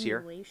What's a piece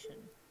here. crenulation?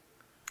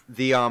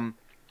 The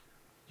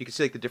you can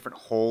see like the different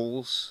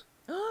holes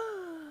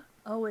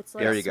Oh, it's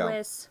like There you go.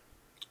 Swiss.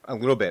 a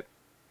little bit.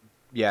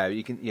 Yeah,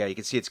 you can. Yeah, you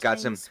can see it's got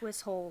Tiny some.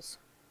 Swiss holes.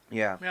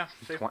 Yeah. Yeah.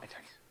 see?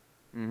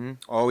 Mm-hmm.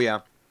 Oh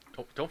yeah.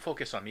 Don't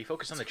focus on me.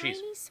 Focus on the cheese.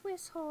 Tiny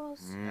Swiss holes.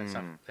 That's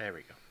not, Mm. there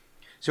we go.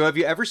 So have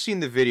you ever seen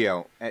the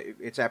video?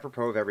 It's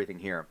apropos of everything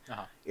here.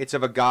 Uh-huh. It's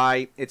of a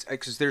guy. It's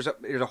because there's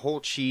a whole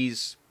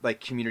cheese like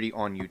community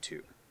on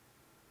YouTube,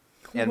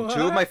 and two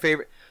of What? my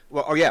favorite.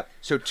 Well, oh yeah.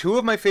 So two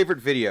of my favorite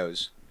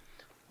videos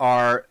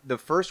are the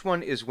first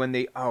one is when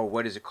they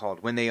what is it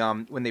called when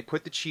they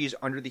put the cheese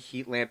under the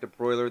heat lamp, the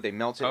broiler, they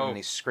melt it and Oh. then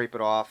they scrape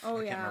it off. Oh I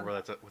can't yeah. remember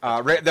what that's.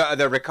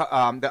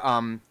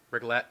 The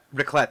Raclette.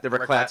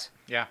 raclette,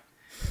 Yeah.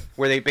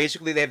 where they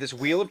have this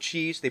wheel of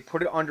cheese, they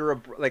put it under a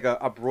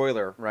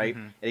broiler, right? Mhm.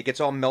 And it gets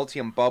all melty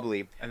and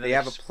bubbly. And then They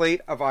have a there's-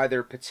 plate of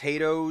either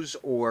potatoes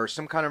or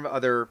some kind of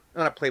other,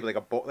 not a plate, but like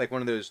a bowl, like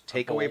one of those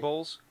takeaway bowl.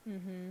 bowls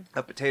Mm-hmm.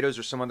 of potatoes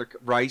or some other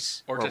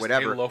rice Or or just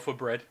whatever. a loaf of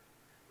bread.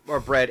 or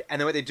bread, and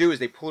then what they do is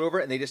they pull it over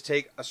and they just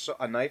take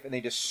a knife and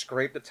they just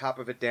scrape the top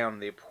of it down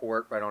and they pour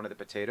it right onto the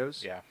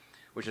potatoes. Yeah.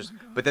 Which is,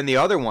 but then the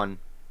other one,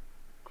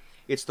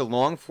 it's the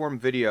long form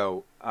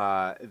video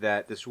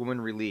that this woman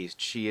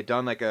released. She had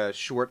done like a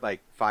short,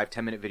 like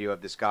 5-10 minute video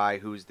of this guy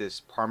who's this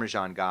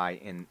Parmesan guy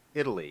in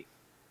Italy,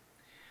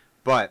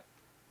 but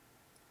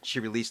she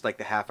released like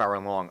the half-hour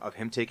long of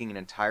him taking an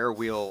entire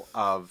wheel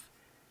of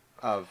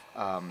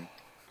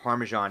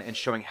Parmesan and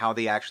showing how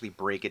they actually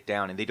break it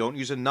down. And they don't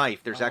use a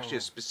knife. There's actually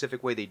a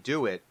specific way they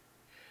do it,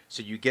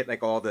 so you get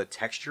like all the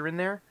texture in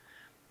there,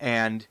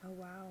 and Oh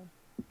wow.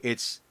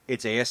 it's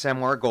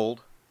ASMR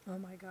gold. Oh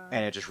my god.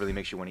 And it just really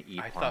makes you want to eat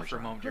I Parmesan. thought for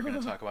a moment you were going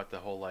to talk about the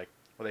whole, like,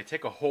 well, they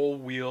take a whole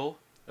wheel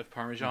of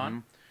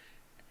Parmesan.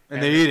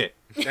 And they eat it.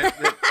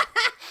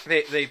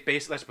 They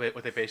that's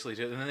what they basically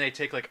do. And then they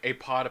take, like, a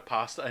pot of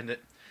pasta and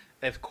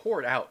they've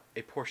cored out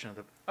a portion of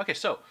the... Okay,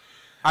 so...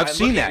 I've I'm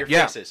seen looking that, at your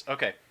yeah. faces.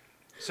 Okay.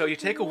 So you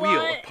take a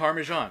wheel of What?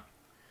 Parmesan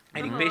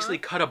and you basically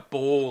cut a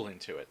bowl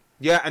into it.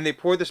 Yeah, and they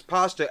pour this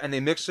pasta and they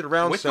mix it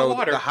around With so the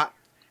water. hot...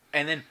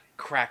 And then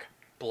crack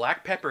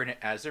black pepper in it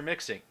as they're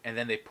mixing. And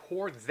then they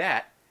pour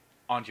that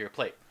onto your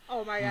plate.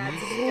 Oh my god.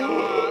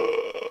 Stop.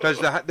 Because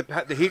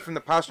the heat from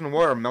the pasta and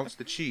water melts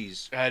the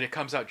cheese. And it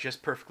comes out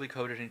just perfectly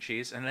coated in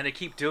cheese. And then they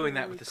keep doing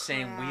that Holy with the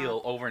same crap.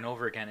 wheel over and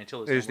over again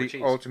until It there's is no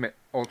more the cheese.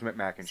 ultimate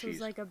mac and So cheese.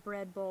 it's like a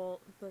bread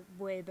bowl, but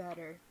way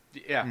better.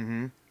 Yeah.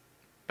 Mm-hmm.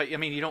 But I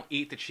mean, you don't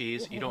eat the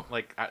cheese. You don't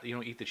you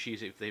don't eat the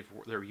cheese if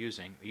they're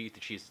using. You eat the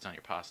cheese that's on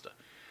your pasta.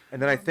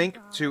 And then I think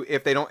God. too,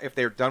 if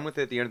they're done with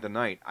it at the end of the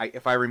night,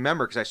 if I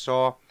remember, because I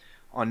saw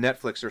on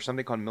Netflix there's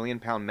something called Million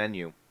Pound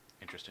Menu,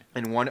 Interesting.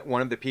 and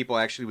one of the people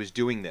actually was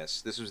doing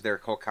this. This was their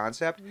whole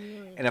concept.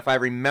 Really? And if I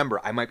remember,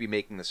 I might be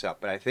making this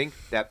up, but I think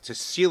that to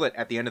seal it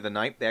at the end of the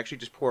night, they actually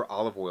just pour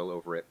olive oil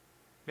over it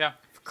Yeah.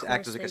 Of to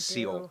act course as like they a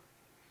seal.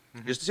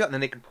 do. Just to seal it, and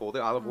then they can pull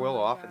the olive oil Oh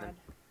my off, and then. God.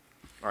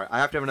 All right, I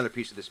have to have another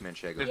piece of this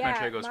manchego. This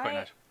manchego is quite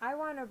nice. I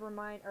want to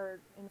remind or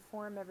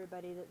inform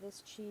everybody that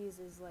this cheese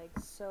is like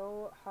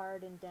so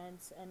hard and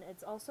dense, and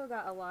it's also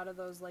got a lot of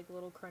those like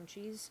little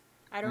crunchies.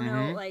 I don't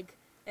know, like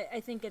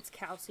I think it's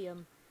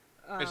calcium.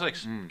 It's like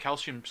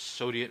calcium,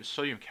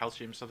 sodium,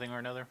 calcium, something or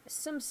another.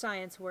 Some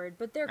science word,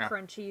 but they're Yeah.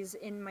 crunchies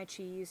in my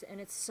cheese,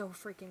 and it's so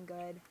freaking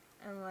good.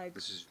 And like,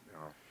 This is.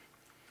 Oh.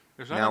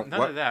 There's Now, none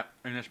what- of that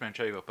in this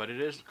manchego, but it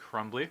is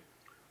crumbly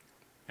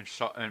and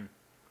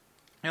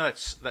you know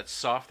that's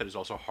soft that is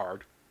also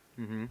hard.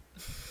 Mm-hmm.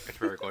 It's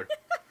very good.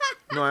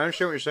 No, I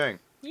understand what you're saying.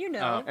 you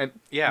know, And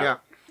Yeah.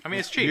 I mean,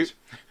 it's cheese.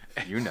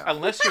 You know.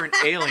 Unless you're an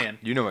alien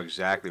You know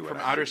exactly what from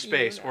I outer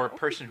space or a know.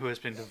 person who has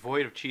been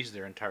devoid of cheese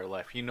their entire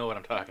life, you know what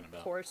I'm talking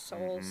about. poor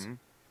souls.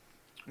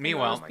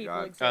 Meanwhile, those people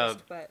God.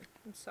 exist, but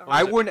I'm sorry.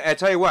 I is it? wouldn't. I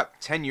tell you what.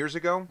 10 years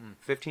ago,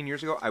 15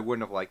 years ago, I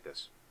wouldn't have liked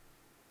this.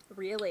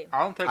 Really. I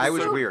don't think I it's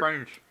was so weird.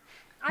 French.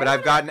 But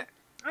I've gotten.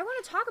 I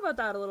want to talk about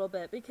that a little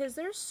bit because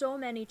there's so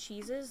many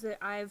cheeses that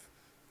I've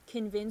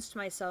convinced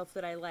myself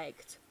that I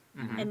liked.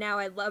 And now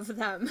I love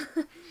them.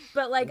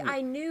 But like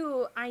I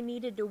knew I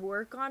needed to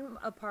work on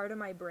a part of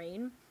my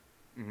brain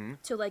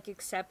to like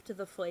accept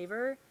the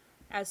flavor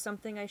as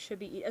something I should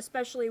be eating,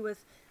 especially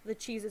with the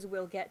cheeses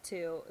we'll get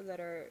to that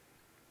are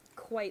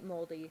quite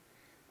moldy.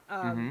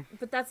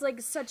 But that's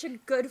like such a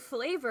good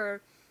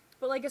flavor.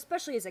 But like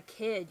especially as a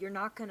kid, you're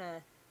not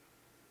gonna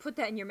put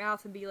that in your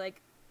mouth and be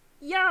like,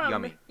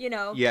 Yummy. you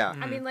know? Yeah.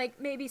 I mean, like,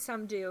 maybe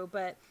some do,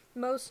 but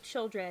most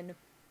children,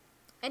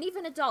 and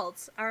even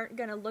adults, aren't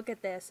going to look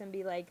at this and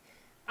be like,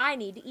 I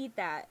need to eat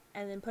that,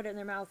 and then put it in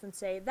their mouth and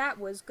say, that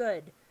was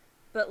good.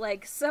 But,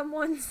 like,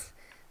 someone's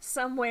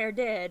somewhere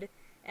did,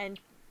 and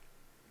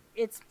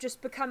it's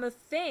just become a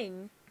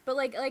thing. But,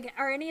 like,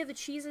 are any of the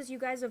cheeses you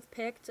guys have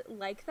picked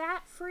like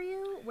that for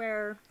you?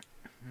 Where...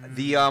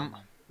 The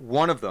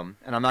one of them,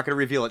 and I'm not going to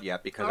reveal it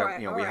yet because Alright,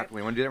 we alright.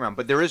 want to do that around.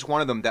 But there is one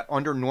of them that,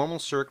 under normal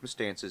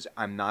circumstances,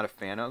 I'm not a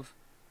fan of,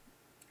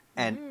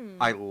 and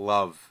I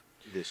love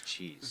this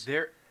cheese.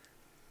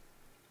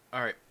 All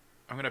right,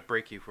 I'm gonna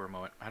break you for a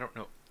moment. I don't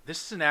know.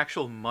 This is an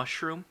actual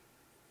mushroom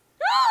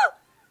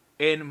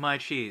in my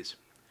cheese.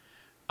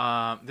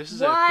 This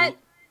is What?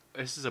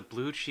 this is a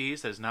blue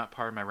cheese that is not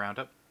part of my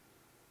roundup,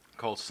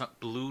 called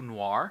Blue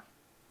Noir.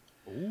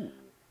 Ooh.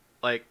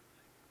 Like,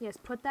 Yes,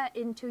 put that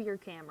into your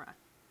camera.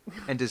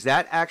 And does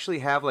that actually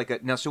have like a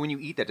now? So when you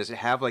eat that, does it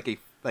have like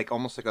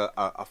almost like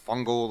a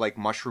fungal like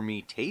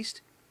mushroomy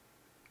taste?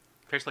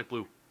 tastes like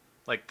blue,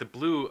 like the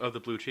blue of the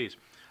blue cheese.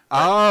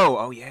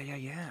 Oh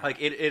yeah.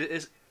 Like it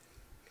is.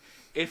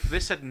 If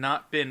this had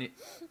not been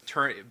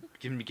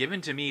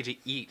given to me to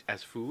eat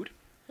as food,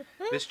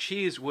 this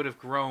cheese would have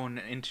grown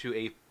into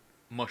a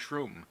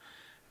mushroom,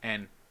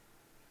 and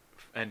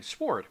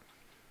spored.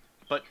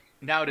 But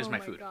now it is my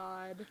food.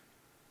 God.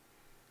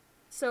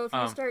 So if you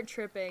Um, start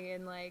tripping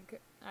and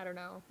like, I don't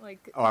know,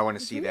 like... Oh, I want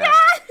to see that.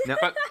 No,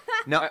 But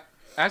no.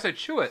 as I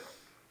chew it,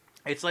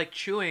 it's like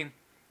chewing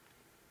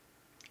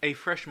a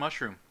fresh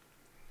mushroom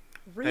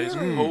that is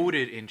Really?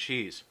 coated in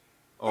cheese.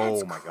 Oh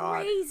That's my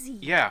god. crazy.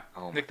 Yeah,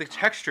 Oh like my the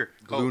texture.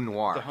 Blue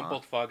Noir, The huh?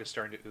 Humboldt fog is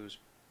starting to ooze.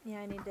 Yeah,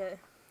 I need to...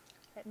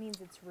 That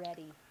means it's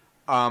ready.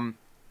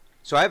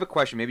 So I have a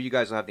question. Maybe you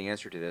guys will have the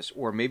answer to this,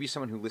 or maybe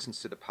someone who listens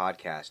to the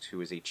podcast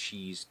who is a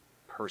cheese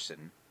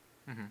person.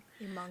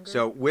 Humongous.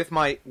 So with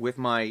my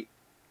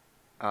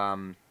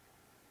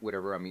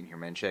whatever I'm eating here,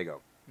 manchego.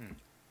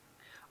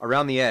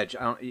 Around the edge,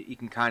 you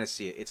can kind of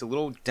see it. It's a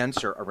little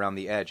denser around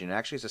the edge, and it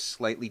actually has a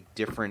slightly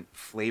different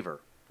flavor.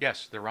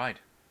 Yes, the rind.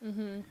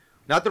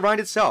 Not the rind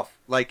itself,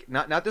 like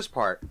not this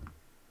part,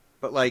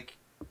 but like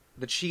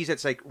the cheese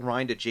that's like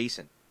rind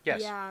adjacent.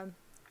 Yes. Yeah.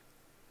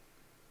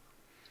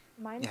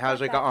 Mine's It has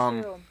got like that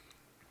a too.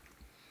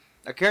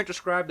 I can't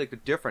describe like the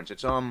difference.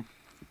 It's almost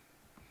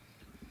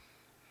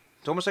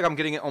like I'm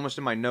getting it almost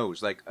in my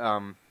nose, like It's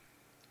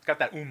got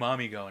that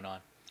umami going on.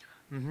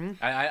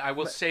 I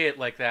will say it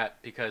like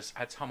that because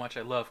that's how much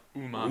I love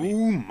umami.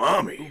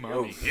 Umami. Umami.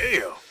 Oh,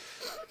 yeah.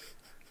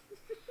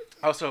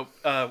 Also,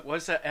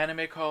 what's that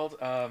anime called?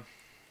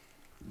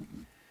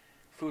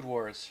 Food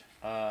Wars.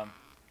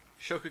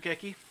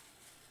 Shokugeki?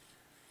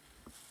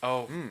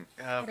 Oh,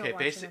 I don't okay.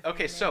 watch enough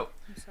Okay, anime. so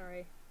I'm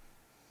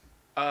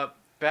sorry.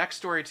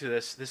 backstory to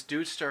this: this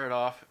dude started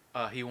off.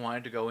 He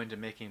wanted to go into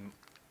making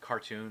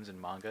cartoons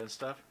and manga and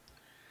stuff.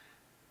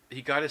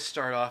 He got to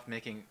start off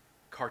making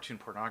cartoon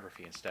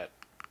pornography instead,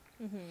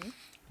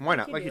 Why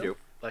not? you Like you do. do.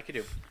 like you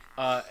do.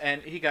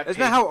 And he got. Isn't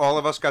paid- that how all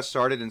of us got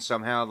started? And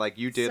somehow, like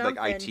you did, like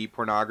Something. IT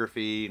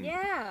pornography. And...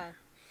 Yeah.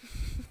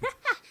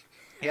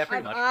 Yeah, pretty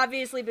I've much.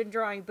 obviously been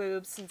drawing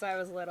boobs since I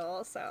was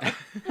little, so.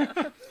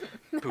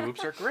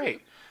 Boobs are great.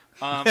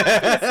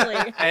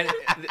 Obviously.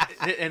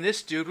 And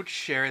this dude would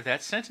share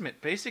that sentiment.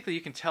 Basically,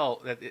 you can tell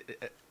that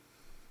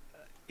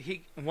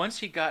once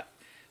he got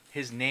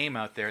his name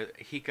out there,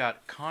 he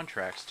got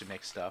contracts to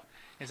make stuff.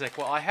 He's like,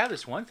 well, I have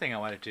this one thing I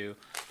want to do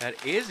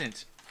that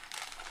isn't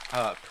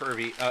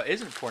pervy,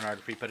 isn't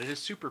pornography, but it is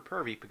super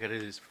pervy because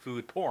it is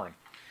food porn.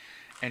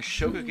 And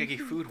Shokugeki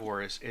Food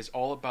Wars is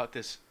all about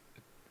this,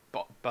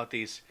 about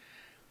these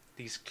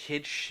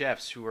kid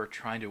chefs who are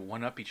trying to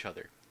one up each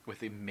other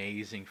with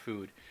amazing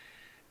food.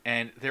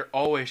 And they're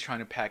always trying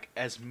to pack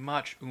as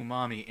much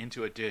umami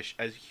into a dish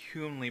as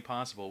humanly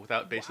possible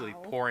without basically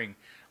Wow. pouring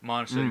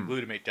monosodium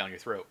glutamate down your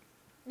throat.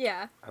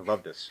 Yeah. I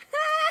love this.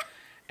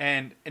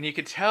 And you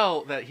could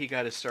tell that he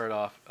got to start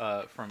off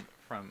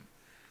from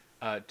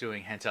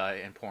doing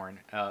hentai and porn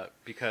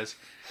because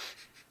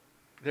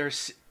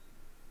there's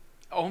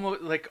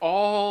almost like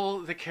all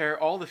the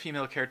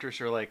female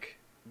characters are like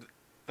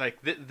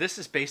this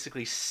is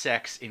basically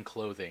sex in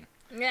clothing.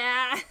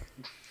 Yeah.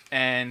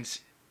 And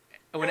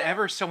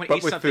whenever someone But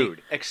eats with something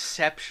food.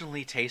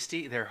 exceptionally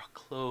tasty, their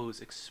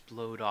clothes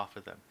explode off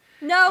of them.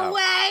 No Oh.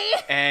 way!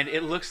 And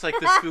it looks like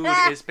the food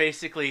is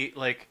basically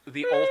like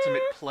the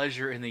ultimate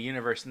pleasure in the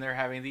universe, and they're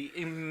having the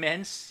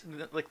immense,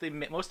 like the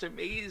most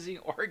amazing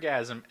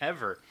orgasm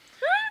ever.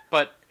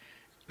 But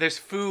there's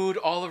food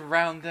all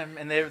around them,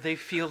 and they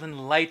feel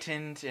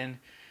enlightened,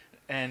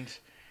 and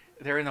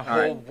they're in a All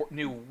right. whole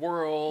new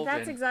world.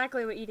 That's and,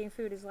 exactly what eating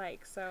food is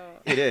like, so.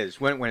 It is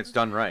when it's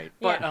done right.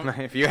 But Yeah.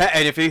 If you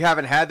if you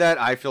haven't had that,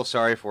 I feel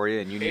sorry for you,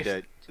 and you need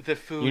if to the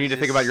food you need to is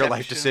think about your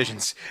life exceptional-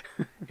 decisions.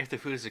 If the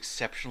food is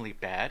exceptionally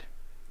bad,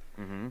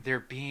 they're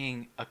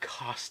being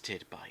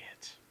accosted by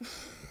it.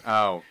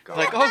 Oh God.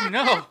 Like, oh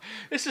no,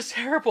 this is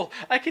terrible.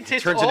 I can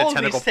taste turns into all of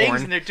tentacle these things,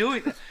 porn. and they're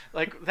doing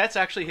like that's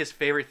actually his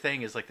favorite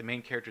thing. Is like the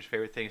main character's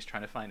favorite thing is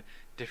trying to find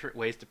different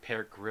ways to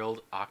pair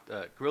grilled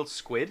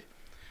squid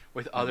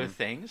with other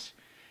things,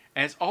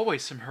 and it's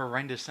always some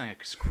horrendous thing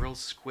like grilled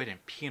squid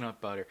and peanut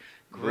butter,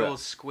 grilled Ugh.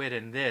 squid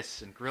and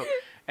this and grilled,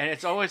 and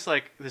it's always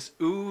like this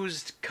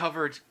oozed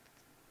covered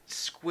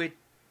squid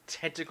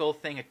tentacle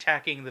thing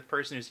attacking the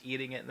person who's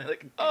eating it, and they're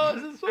like, oh,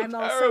 this is so I'm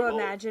terrible. also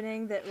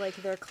imagining that, like,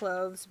 their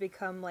clothes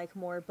become, like,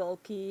 more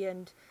bulky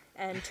and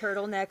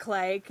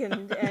turtleneck-like,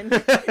 and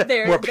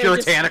they're... More they're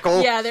just-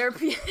 puritanical? Yeah, they're...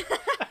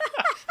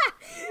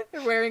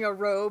 They're wearing a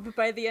robe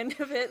by the end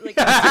of it, like,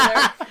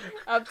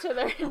 up to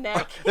their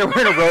neck. They're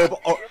wearing a robe,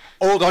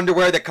 old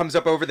underwear that comes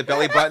up over the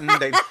belly button.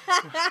 They,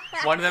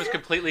 One of them's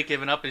completely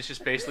given up and is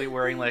just basically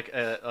wearing like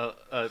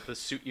the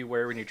suit you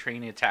wear when you're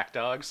training attack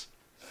dogs.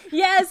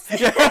 Yes!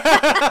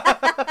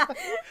 I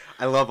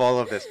love all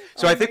of this.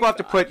 So I think we'll have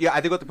to put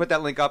I think we'll have to put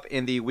that link up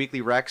in the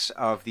weekly Rex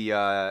of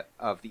the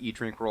Eat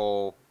Drink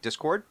Roll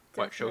Discord.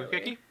 What, Definitely.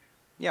 Shokugeki?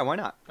 Yeah, why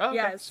not? Oh, okay.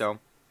 Yes. So,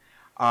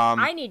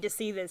 I need to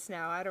see this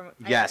now. I don't...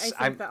 Yes, I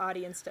think I'm- the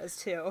audience does,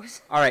 too.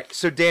 all right.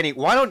 So Danny,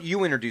 why don't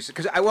you introduce it?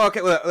 Because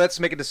let's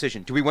make a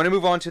decision. Do we want to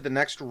move on to the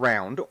next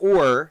round,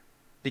 or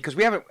because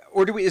we haven't,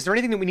 or do we? Is there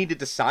anything that we need to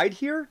decide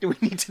here? Do we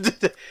need to?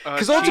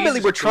 Because ultimately,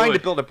 cheese we're is trying to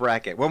good. build a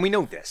bracket. Well, we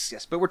know this,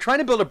 yes, but we're trying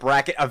to build a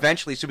bracket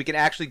eventually, so we can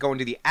actually go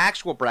into the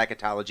actual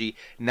bracketology,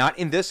 not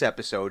in this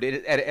episode,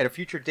 at a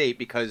future date,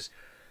 because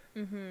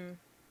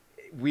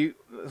we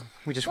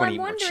just Well, want to eat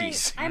more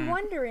cheese. I'm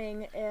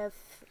wondering if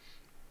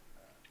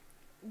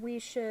we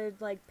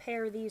should, like,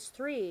 pair these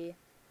three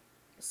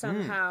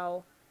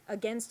somehow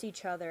against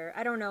each other.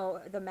 I don't know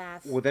the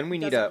math. Well, then we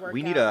need doesn't a work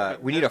we need out, a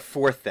but- we need a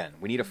fourth. Then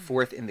we need a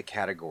fourth in the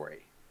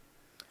category.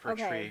 For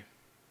Okay. a tree.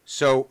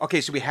 So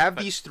so we have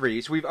these three.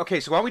 So so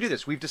why don't we do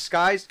this? We've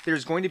disguised.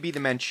 There's going to be the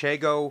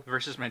Manchego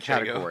Versus Manchego.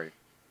 category.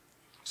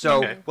 So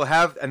Okay. we'll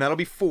have, and that'll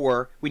be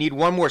 4. We need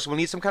one more, so we'll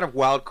need some kind of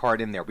wild card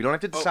in there. We don't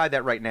have to decide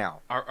that right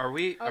now. Are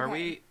we?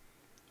 Okay.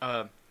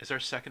 Is our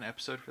second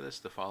episode for this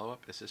the follow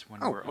up? Is this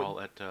when Oh, we're all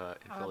at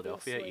in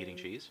Philadelphia Obviously. eating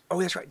cheese? Oh,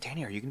 that's right.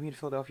 Danny, are you going to be in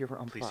Philadelphia for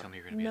Unplugged? Please tell me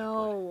you're gonna be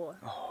unemployed.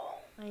 No. Oh,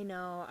 I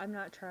know. I'm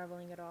not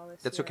traveling at all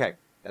this that's year. okay.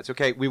 That's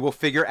okay. We will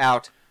figure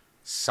out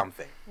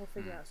something. We'll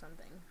figure out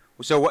something.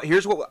 So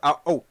here's what.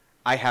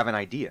 I have an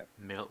idea.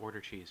 Mail order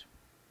cheese.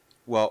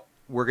 Well,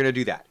 we're going to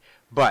do that.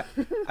 But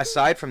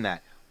aside from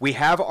that, we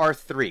have our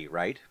 3,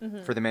 right?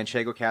 For the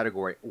Manchego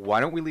category. Why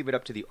don't we leave it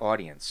up to the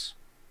audience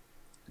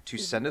to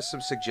send us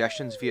some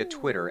suggestions via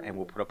Twitter, and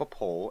we'll put up a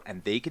poll,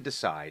 and they can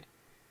decide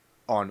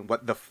on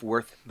what the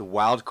 4th, the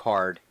wild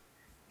card,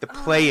 the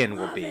play-in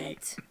will Love be.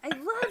 it. I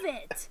love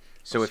it.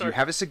 So if you Sorry.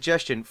 have a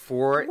suggestion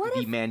for What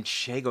the if-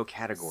 Manchego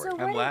category, So-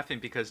 I'm What? laughing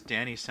because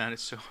Danny sounded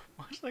so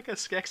much like a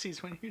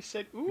Skeksis when you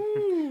said,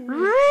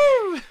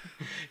 "Ooh,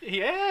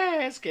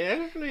 yes,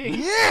 carefully."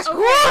 yes,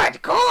 Okay.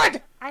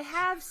 good. I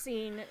have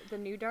seen the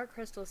new Dark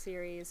Crystal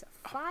series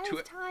 5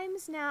 two-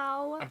 times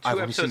now. I'm 2 I've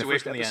only seen episodes the away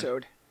first from the end.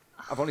 episode.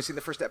 I've only seen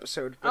the first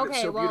episode, but Okay,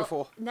 it's so well,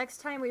 beautiful. next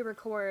time we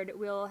record,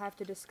 we'll have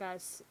to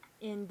discuss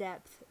in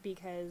depth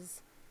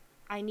because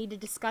I need to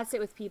discuss it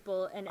with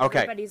people, and Okay.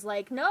 everybody's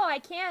like, "No, I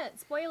can't.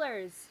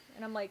 Spoilers."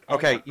 And I'm like,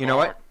 Okay, my you know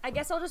what? I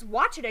guess I'll just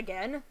watch it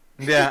again.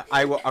 Yeah,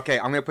 I will. Okay,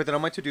 I'm gonna put that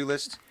on my to-do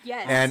list.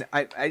 Yes. And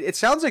it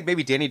sounds like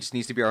maybe Danny just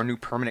needs to be our new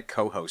permanent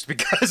co-host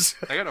because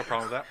I got no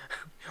problem with that.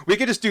 we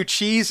could just do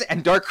cheese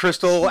and Dark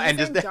Crystal and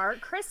Cheese just. and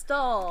Dark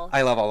Crystal.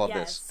 I love all of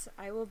yes, this.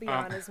 I will be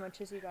on as much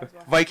as you guys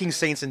want. Viking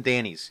Saints and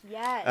Danny's.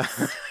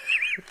 Yes.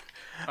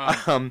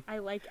 Um,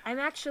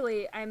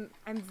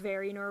 I'm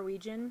very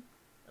Norwegian.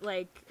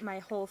 Like my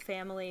whole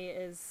family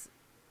is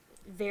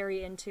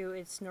very into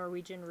its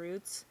Norwegian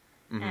roots.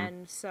 Mm-hmm.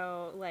 And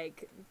so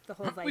like the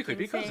whole We could Viking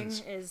be thing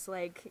cousins. is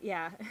like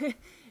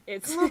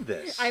it's I love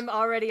this. I'm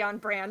already on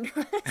brand.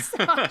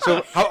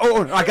 so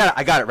I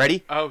got it.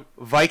 Ready? Oh,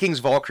 Vikings,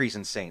 Valkyries,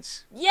 and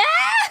Saints. Yes,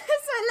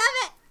 I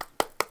love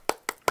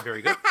it.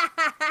 very good.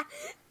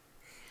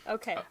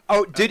 Okay.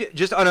 Oh,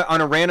 just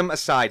on a random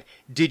aside,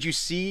 did you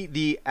see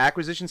the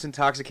Acquisitions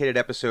Intoxicated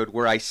episode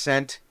where I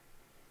sent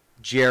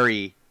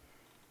Jerry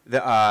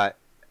the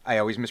I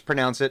always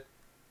mispronounce it.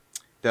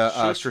 The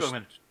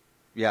Sjöströmming.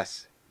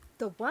 yes.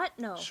 The what?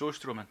 No.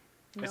 Sjöströmming.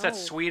 It's No. that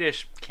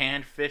Swedish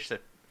canned fish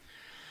that.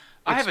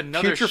 I It's have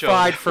another show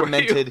putrefied, for you.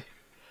 fermented.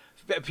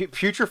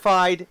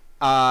 Putrefied.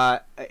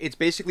 It's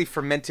basically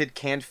fermented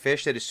canned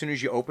fish that as soon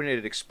as you open it,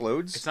 it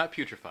explodes. It's not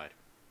putrefied.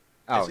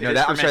 Oh it no, is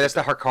I'm sorry. That's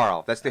the fermented.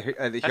 harkarl. That's the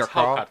That's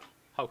harkarl.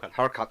 Haukat.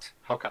 Harkat.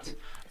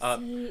 Haukat.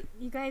 See,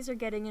 you guys are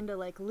getting into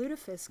like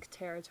lutefisk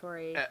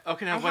territory.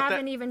 Okay, now I what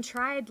haven't that? even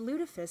tried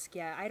lutefisk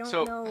yet. I don't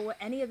So- know what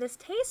any of this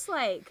tastes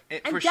like.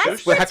 I'm For sure-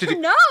 desperate We'll have to to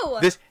do- know.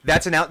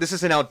 This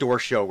is an outdoor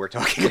show we're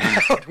talking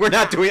about.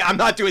 I'm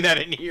not doing that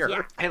in here.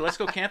 Yeah. Hey, let's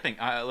go camping.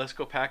 Let's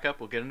go pack up.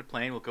 We'll get in the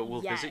plane.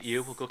 We'll visit you.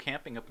 Yes. We'll go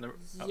camping up in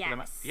the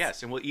Yes.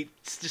 yes, and we'll eat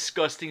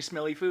disgusting,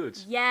 smelly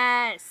foods.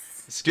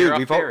 Yes. Scare Dude, off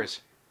we've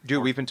bears.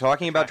 we've been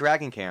talking about Track.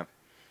 Dragon Camp.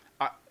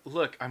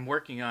 Look, I'm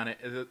working on it.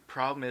 The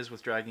problem is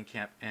with Dragon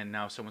Camp, and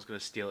now someone's going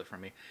to steal it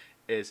from me.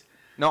 Is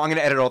No, I'm gonna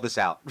edit all this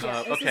out.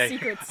 Yeah, this okay. is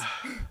secrets.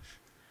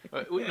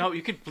 No,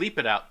 you can bleep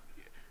it out.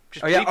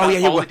 Just Oh, yeah. bleep Oh, out yeah,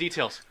 yeah, all well- the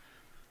details.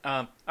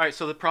 All right.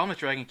 So the problem with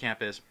Dragon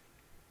Camp is,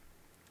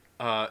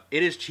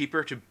 it is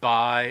cheaper to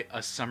buy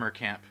a summer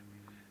camp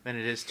than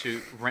it is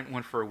to rent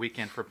one for a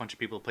weekend for a bunch of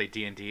people to play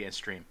D&D and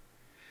stream.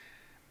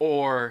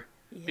 Or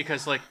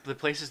because like the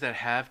places that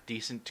have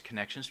decent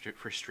connections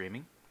for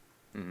streaming,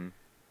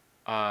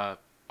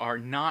 are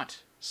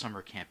not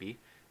summer campy.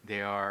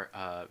 They are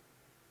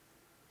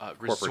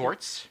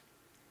resorts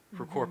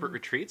for corporate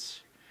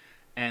retreats,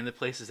 and the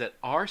places that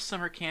are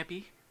summer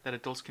campy that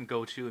adults can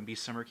go to and be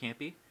summer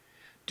campy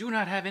do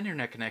not have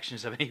internet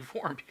connections of any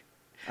form.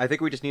 I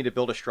think we just need to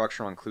build a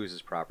structure on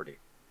Clues' property.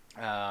 It's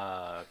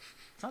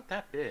not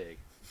that big,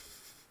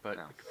 but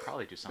No. we could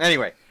probably do something.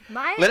 Anyway,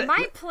 My Let it-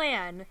 my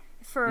plan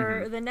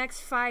for the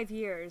next 5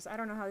 years, I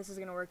don't know how this is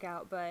going to work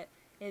out, but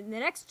in the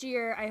next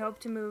year, I hope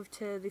to move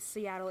to the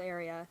Seattle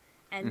area,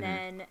 and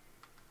then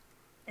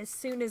as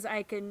soon as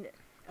I can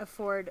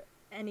afford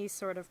any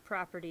sort of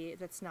property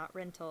that's not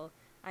rental,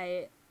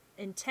 I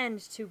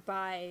intend to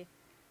buy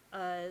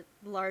a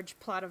large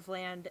plot of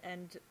land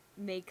and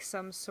make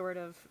some sort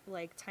of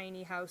like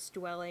tiny house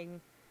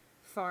dwelling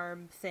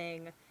farm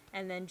thing,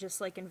 and then just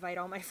like invite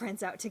all my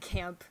friends out to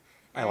camp.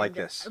 I like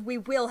And this. We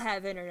will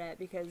have internet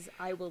because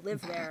I will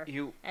live there,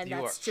 You- and you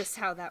that's are- just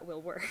how that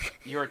will work.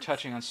 You are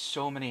touching on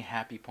so many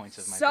happy points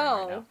of my brain right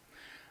So, now.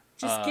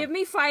 just give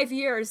me 5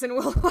 years and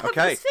we'll have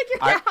okay. this figured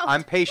out.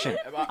 I'm patient.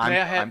 I'm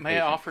May I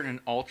patient. offer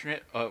an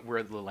alternate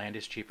where the land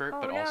is cheaper,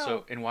 Oh, but no.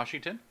 also in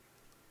Washington?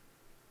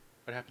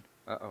 What happened?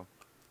 Uh-oh.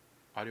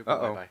 Audio go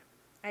Uh-oh. bye-bye.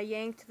 I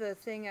yanked the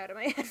thing out of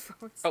my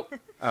headphones. Oh,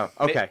 Oh,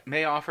 okay.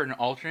 May I offer an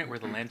alternate where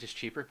the land is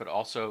cheaper, but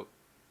also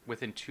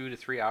within 2 to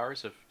 3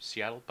 hours of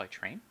Seattle by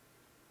train?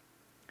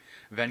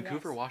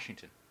 Vancouver, Yes.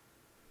 Washington.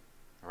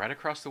 Right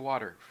across the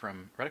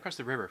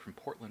river from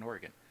Portland,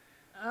 Oregon.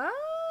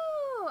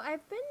 Oh,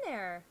 I've been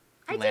there.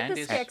 I land did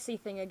the is sexy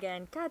thing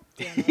again. God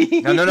damn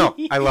it. No.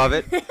 I love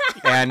it.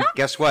 And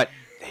guess what?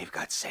 They've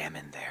got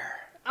salmon there.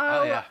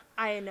 Oh, yeah.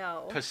 I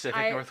know.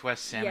 Pacific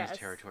Northwest salmon yes.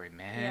 territory.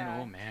 Man, Yeah.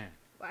 oh man.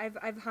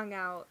 I've hung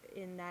out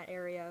in that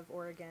area of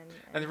Oregon.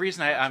 And the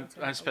reason I'm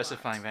Washington a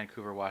specifying lot.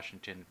 Vancouver,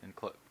 Washington, and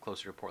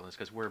closer to Portland is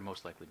because we're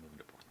most likely moving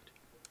to Portland.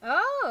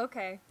 Oh,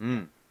 okay.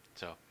 Mm.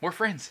 So we're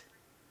friends.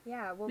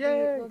 Yeah,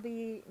 Yay. we'll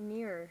be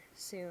near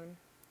soon.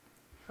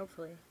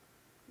 Hopefully. I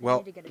Well,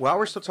 need to get a while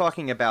we're job still first.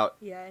 talking about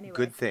Yeah, anyway.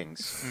 good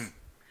things.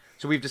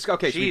 So we've discussed.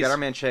 Okay, so we got Jeez. our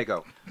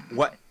Manchego.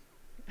 What,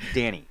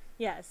 Danny?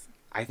 Yes.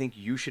 I think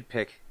you should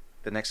pick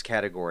the next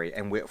category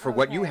and for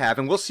what you Okay. have,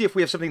 and we'll see if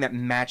we have something that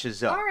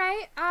matches up. All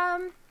right.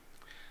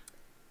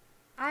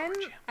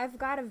 I've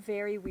got a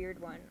very weird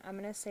one. I'm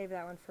gonna save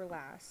that one for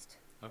last.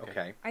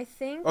 Okay. I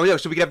think. Oh yeah,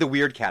 so we could have the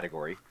weird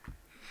category.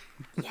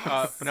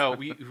 Yes. No,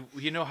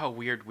 you know how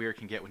weird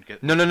can get when you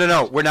get. No.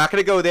 We're not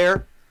going to go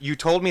there. You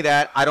told me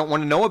that. I don't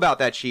want to know about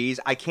that cheese.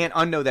 I can't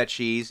unknow that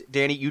cheese.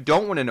 Danny, you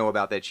don't want to know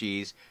about that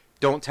cheese.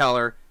 Don't tell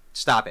her.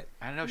 Stop it.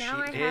 I don't know.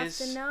 Now she I have is.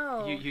 to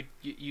know.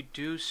 You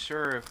do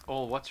serve.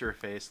 Oh, what's her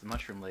face? The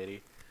mushroom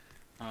lady.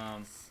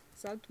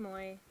 Zugged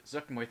Moy.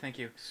 Zuckmoy, thank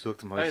you.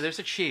 Oh, there's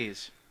a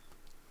cheese.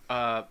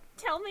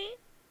 Tell me.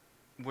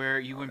 Where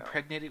you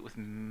impregnate it with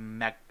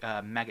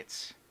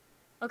maggots,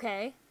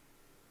 Okay.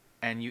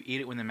 and you eat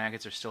it when the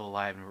maggots are still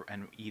alive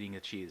and eating the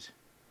cheese.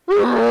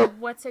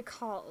 What's it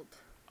called?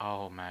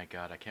 Oh my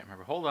god, I can't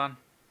remember. Hold on.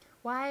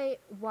 Why?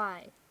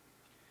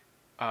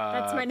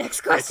 That's my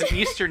next question. It's an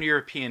Eastern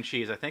European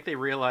cheese. I think they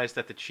realized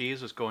that the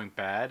cheese was going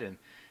bad, and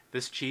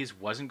this cheese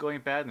wasn't going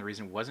bad, and the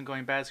reason it wasn't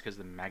going bad is because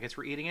the maggots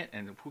were eating it,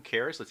 and who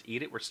cares? Let's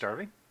eat it. We're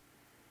starving.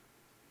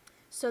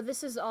 So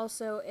this is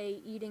also a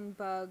eating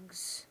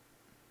bugs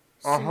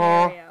Uh-huh.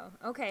 scenario.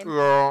 Okay.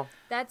 Yeah.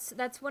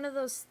 That's one of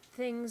those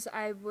things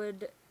I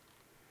would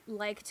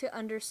like to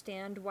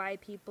understand why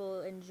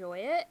people enjoy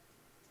it,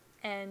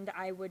 and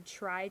I would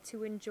try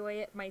to enjoy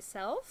it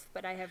myself,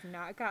 but I have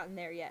not gotten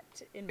there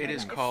yet in my It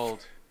is life.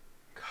 called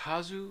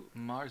Kazu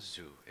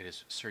Marzu. It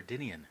is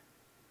Sardinian.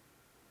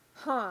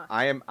 Huh.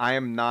 I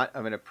am not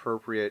of an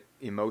appropriate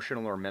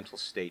emotional or mental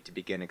state to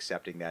begin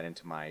accepting that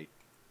into my.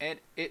 And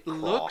it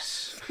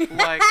Cross.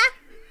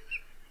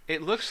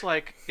 looks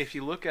like if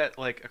you look at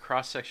like a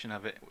cross section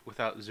of it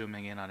without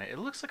zooming in on it, it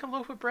looks like a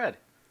loaf of bread.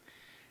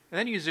 And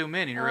then you zoom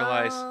in and you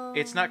realize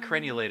it's not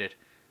crenulated.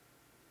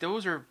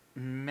 Those are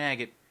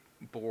maggot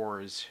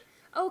boars.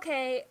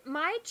 Okay,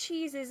 my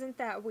cheese isn't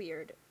that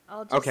weird.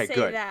 I'll just Okay, say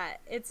good. that.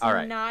 It's All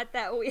right. not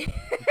that weird.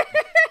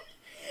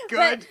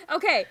 Good. But,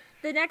 okay,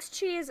 the next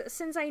cheese,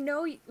 since I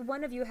know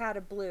one of you had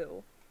a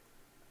blue,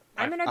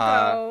 I'm going to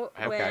I go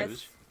have with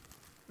blues.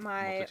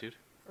 my Multitude.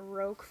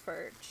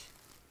 Roquefort.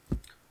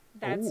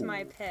 That's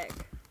my Ooh. pick.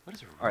 What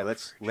is a All right,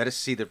 let us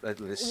see the.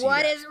 Let's see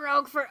What that. is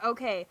Roquefort?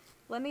 Okay,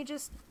 let me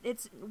just.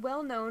 It's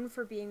well known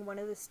for being one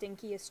of the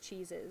stinkiest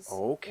cheeses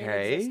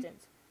Okay. in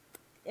existence.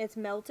 It's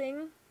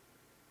melting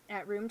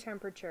at room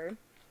temperature,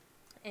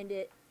 and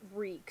it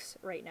reeks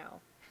right now.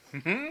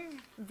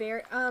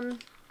 Very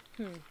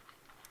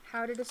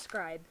How to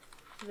describe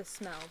the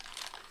smell?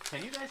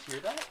 Can you guys hear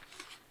that?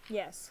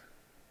 Yes,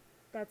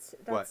 that's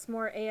What?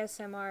 more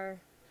ASMR.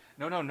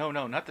 No,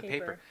 not the paper.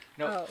 Paper.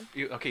 No,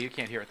 Oh. you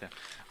can't hear it then.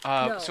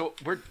 No. So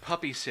we're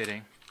puppy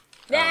sitting,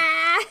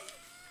 Ah!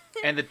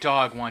 and the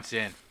dog wants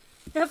in.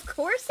 Of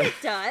course it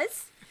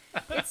does.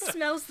 It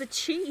smells the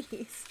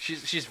cheese.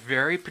 She's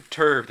very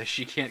perturbed that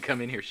she can't come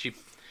in here. She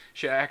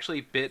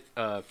actually bit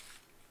the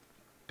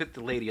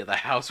lady of the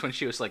house when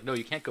she was like, "No,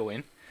 you can't go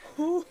in."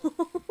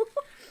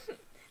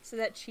 So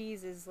that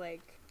cheese is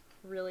like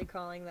really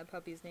calling that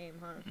puppy's name,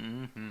 huh?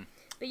 Mm-hmm.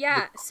 But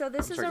yeah, so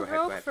this I'm is sorry, a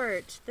go ahead.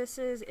 Roquefort.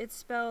 It's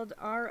spelled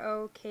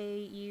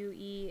Roquefort.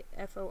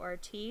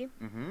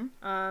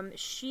 Mm-hmm.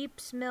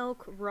 Sheep's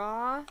milk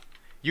raw.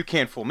 You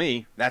can't fool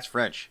me. That's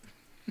French.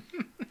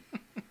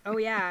 Oh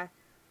yeah,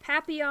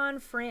 Papillon,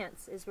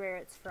 France is where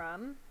it's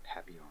from.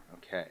 Papillon.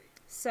 Okay.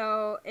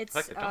 So it's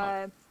like the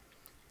dog.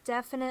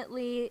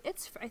 definitely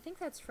I think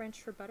that's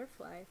French for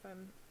butterfly, if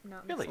I'm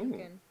not Really?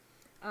 mistaken.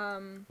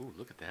 Ooh,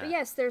 look at that. But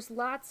yes, there's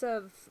lots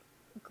of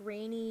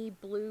grainy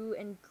blue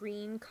and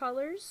green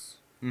colors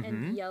Mhm.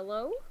 and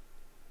yellow.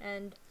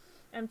 And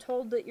I'm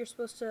told that you're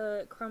supposed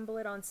to crumble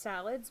it on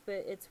salads, but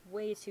it's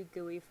way too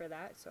gooey for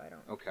that, so I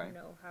don't Okay.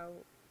 know how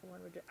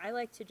one would do. I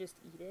like to just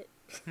eat it.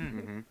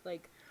 Mm-hmm.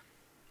 Like,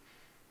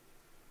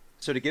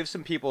 So to give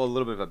some people a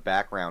little bit of a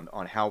background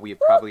on how we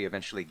probably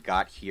eventually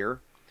got here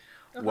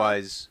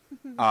was,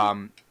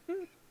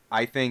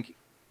 I think,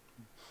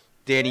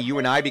 Danny, you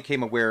and I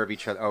became aware of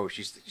each other. Oh,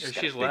 she's got a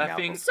She's big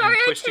laughing. mouth. sorry,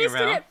 I twisting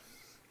tasted around. it.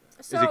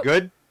 So, Is it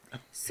good?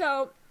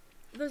 So,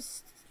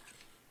 this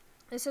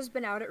has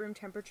been out at room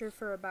temperature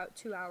for about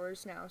 2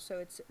 hours now, so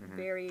it's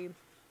very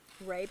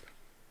ripe.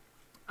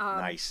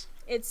 Nice.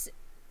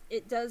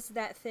 It does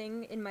that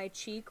thing in my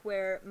cheek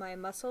where my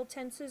muscle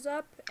tenses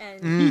up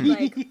and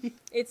like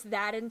it's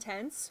that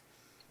intense.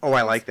 Oh,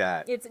 I like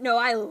that.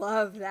 I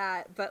love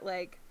that, but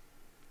like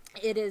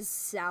it is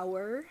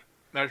sour.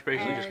 That's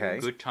basically just Okay.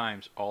 good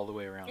times all the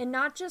way around. And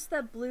not just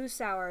the blue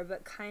sour,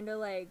 but kind of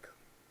like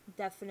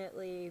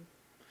definitely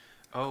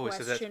Oh, is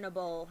that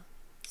questionable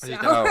is it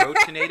sour. that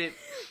proteinated?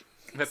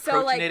 The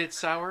So, like- proteinated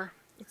sour?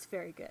 It's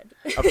very good.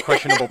 Of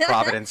questionable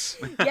providence.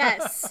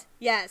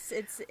 yes,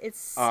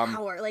 it's Um,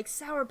 sour, like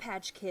Sour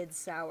Patch Kids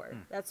sour.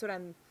 That's what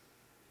I'm.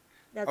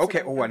 That's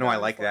Okay. What Oh, I'm no, I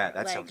going like for. that.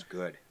 That Like, sounds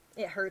good.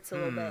 It hurts a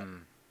little bit.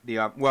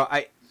 The well,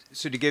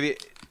 so to give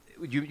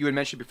you had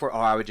mentioned before. Oh,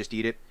 I would just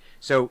eat it.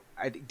 So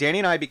Danny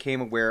and I became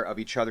aware of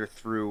each other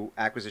through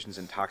acquisitions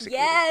intoxicating.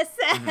 Yes.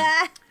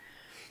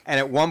 And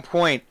at one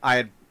point, I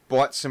had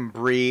bought some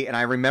brie, and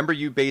I remember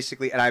you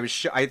basically, and I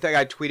think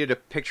I tweeted a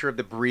picture of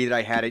the brie that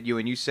I had at you,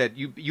 and you said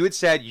you had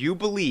said you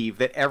believe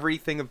that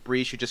everything of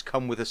brie should just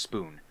come with a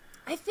spoon.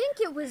 I think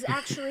it was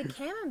actually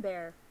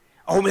Camembert.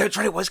 Oh, that's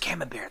right, it was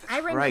Camembert. That's I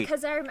remember right.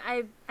 because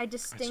I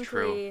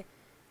distinctly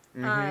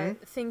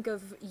think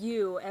of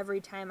you every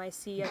time I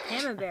see a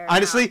Camembert.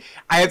 Honestly, now.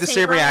 I have the St.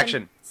 same Brian-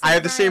 reaction. St. I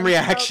have the same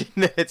Brian, reaction.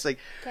 That it's like,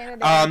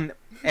 Camembert.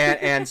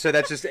 and so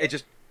that's just it.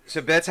 Just so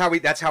that's how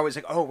it's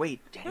like. Oh wait,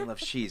 Danny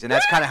loves cheese, and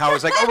that's kind of how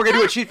it's like. Oh, we're gonna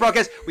do a cheese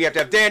podcast. We have to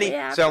have Danny. We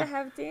have so to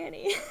have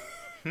Danny.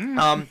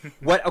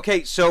 what?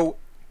 Okay, so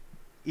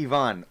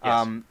Yvonne,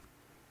 Yes.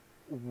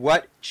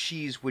 what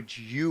cheese would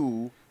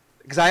you?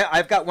 Because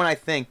I've got one, I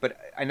think, but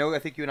I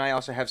think you and I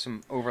also have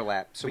some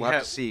overlap, so we'll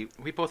have to see.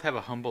 We both have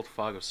a Humboldt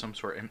fog of some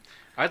sort, and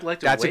I'd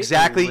like to That's wait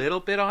exactly- a little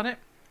bit on it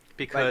But,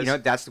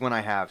 because that's the one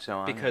I have.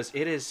 So because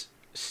it is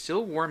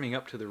still warming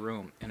up to the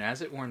room, and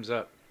as it warms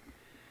up,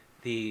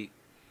 the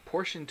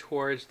portion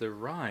towards the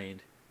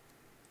rind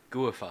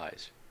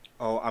gooifies,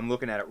 I'm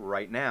looking at it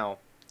right now.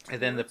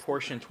 and then the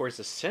portion towards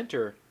the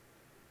center,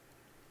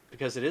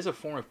 because it is a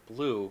form of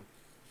blue,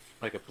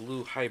 like a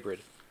blue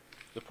hybrid,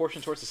 the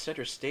portion towards the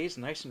center stays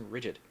nice and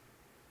rigid.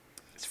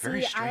 It's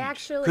very See, strange. I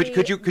actually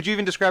Could you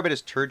even describe it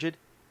as turgid?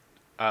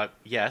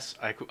 Yes,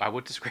 I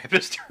would describe it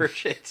as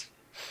turgid.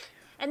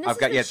 And this I've is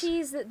got- the yes.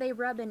 cheese that they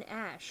rub in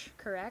ash,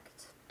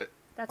 correct?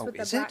 That's oh, what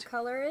the is black it?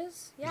 color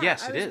is. Yeah,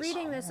 Yes, I it was is.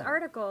 reading this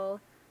article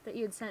that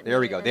you had sent me. There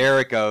we go. and There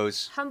it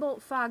goes.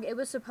 Humboldt Fog. It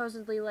was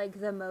supposedly like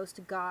the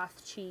most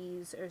goth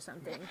cheese or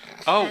something.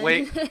 Oh And-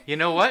 wait, you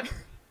know what?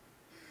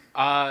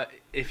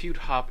 If you'd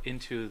hop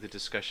into the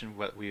discussion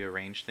what we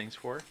arranged things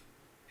for,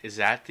 is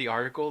that the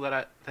article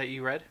that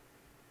you read?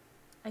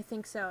 I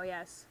think so.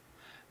 Yes.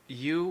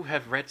 You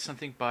have read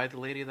something by the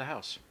lady of the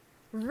house.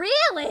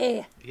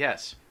 Really?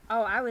 Yes.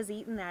 Oh, I was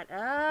eating that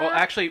up. Well,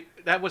 actually,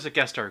 that was a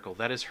guest article.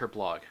 That is her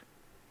blog.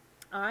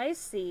 I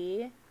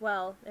see.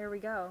 Well, there we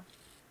go.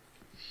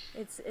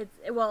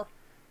 Well,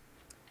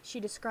 she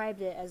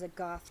described it as a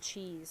goth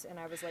cheese, and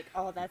I was like,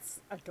 oh, that's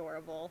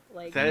adorable.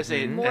 Like, That is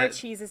a more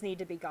cheeses need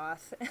to be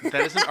goth.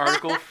 that is an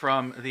article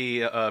from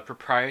the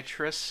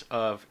proprietress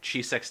of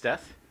Cheese Sex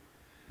Death.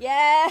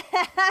 Yeah.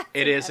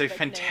 It is a epic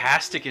name.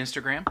 fantastic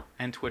Instagram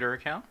and Twitter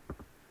account.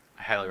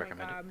 I highly Oh my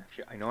recommend God.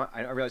 Actually, I know what,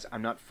 I realize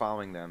I'm not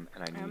following them,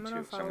 and I need I'm to.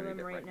 gonna so follow I'm gonna them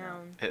do that right now.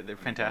 it. They're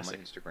On fantastic.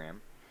 my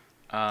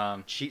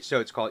Instagram. Cheese So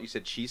it's called. You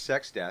said cheese,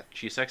 sex, death.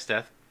 Sex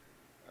Death.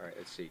 All right.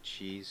 Let's see.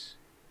 Cheese,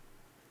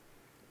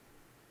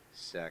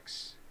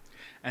 sex.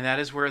 And that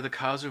is where the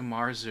Kazu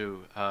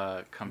Marzu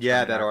comes Yeah,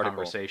 from in that our article.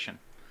 conversation.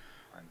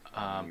 I'm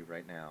following you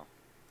right now.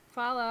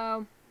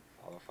 Follow.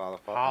 Follow.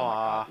 Oh my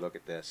Holla. God, look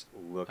at this.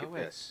 Look Oh, at wait.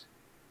 this.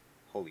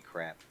 Holy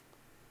crap.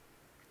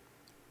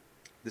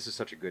 This is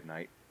such a good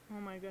night. Oh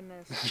my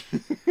goodness.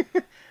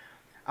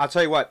 I'll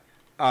tell you what.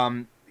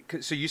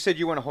 So you said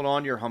you want to hold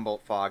on to your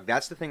Humboldt Fog.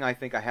 That's the thing I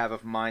think I have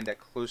of mine that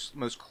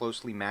most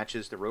closely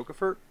matches the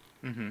Roquefort.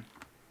 Mm-hmm.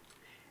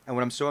 And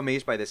what I'm so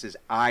amazed by this is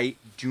I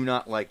do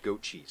not like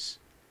goat cheese.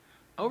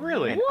 Oh,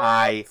 really? And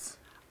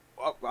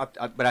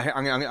but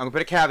I'm going to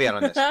put a caveat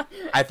on this.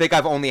 I think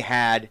I've only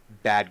had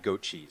bad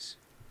goat cheese.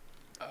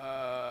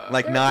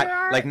 Like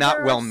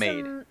not well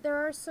made. There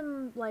are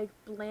some like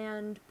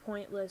bland,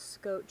 pointless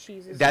goat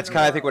cheeses. That's in the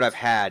kind of I think what world. I've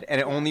had, and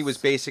it only was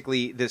Yes.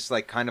 basically this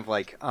like kind of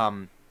like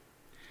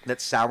that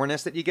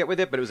sourness that you get with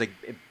it, but it was like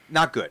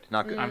not good.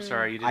 I'm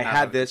sorry, you did I not had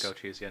have this- goat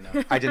cheese. Yeah,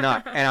 no. I did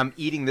not, and I'm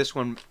eating this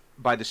one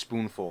by the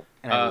spoonful,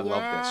 and I love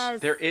this. Yes.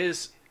 There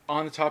is,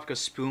 on the topic of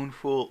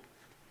spoonful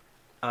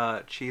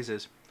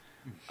cheeses,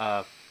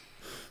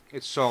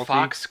 It's salty.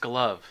 Fox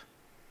Glove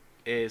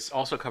is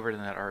also covered in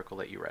that article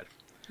that you read.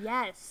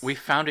 Yes. We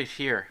found it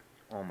here.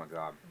 Oh my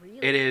god. Really?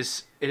 It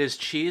is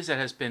cheese that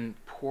has been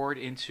poured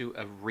into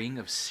a ring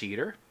of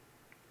cedar.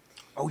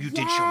 Oh, you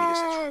did show me this.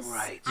 Yes. That's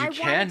right. You I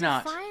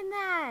cannot- wanted to find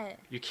that.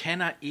 You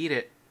cannot eat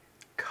it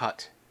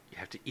cut. You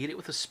have to eat it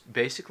with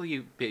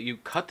basically you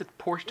cut the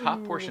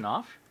top portion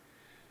off,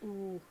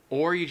 Ooh.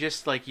 or you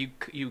just like you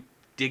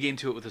dig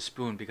into it with a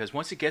spoon, because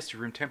once it gets to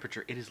room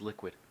temperature, it is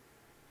liquid.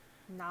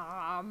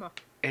 Nom.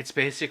 It's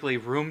basically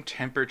room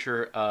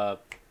temperature. I'm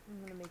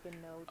gonna make a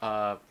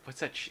note. What's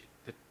that?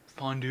 The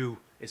fondue.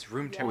 It's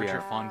room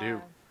temperature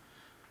fondue.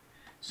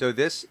 So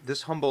this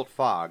Humboldt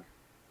Fog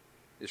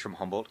is from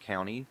Humboldt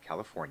County,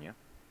 California,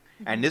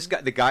 and this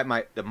guy,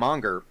 the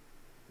monger,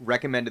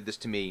 recommended this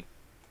to me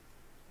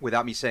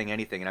without me saying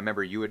anything. And I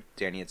remember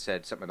Danny had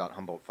said something about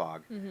Humboldt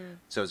Fog,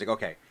 so I was like,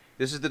 okay,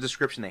 This is the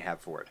description they have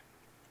for it.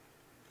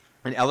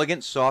 An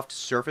elegant, soft,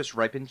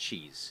 surface-ripened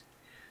cheese.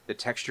 The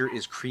texture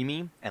is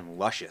creamy and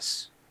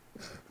luscious,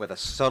 with a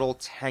subtle,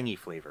 tangy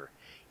flavor.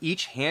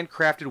 Each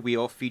handcrafted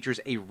wheel features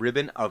a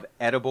ribbon of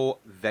edible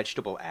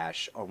vegetable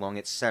ash along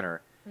its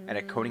center and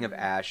a coating of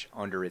ash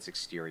under its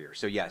exterior.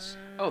 So yes,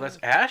 Oh, that's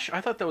ash.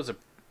 I thought that was a.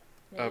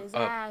 It is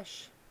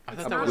ash. I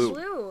It's thought not that blue. was.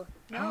 blue.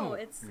 No, Oh.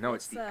 it's no,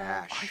 it's the I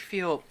ash.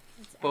 feel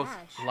It's both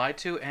ash. lied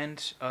to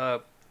and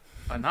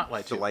not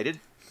lied to. Delighted?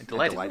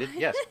 Delighted. Delighted?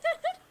 Yes.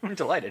 I'm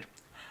delighted.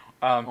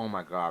 Oh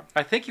my god.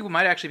 I think you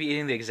might actually be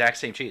eating the exact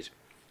same cheese.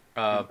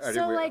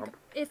 So, like,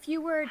 if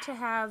you were to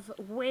have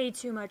way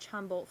too much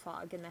Humboldt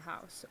fog in the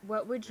house,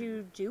 what would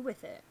you do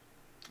with it?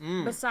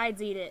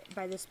 Besides eat it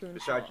by the spoonful.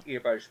 Besides, eat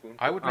it by a spoon.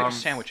 I would make a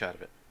sandwich out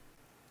of it.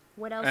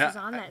 What else is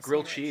on that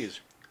grilled sandwich? cheese.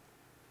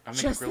 I make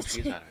Just grilled the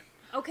cheese cheese. out of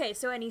it. Okay,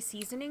 so any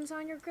seasonings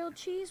on your grilled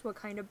cheese? What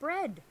kind of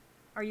bread?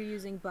 Are you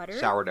using butter?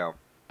 Sourdough.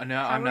 No,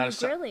 How I'm are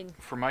not you a grilling?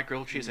 for my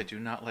grilled cheese. I do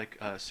not like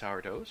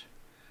sourdoughs.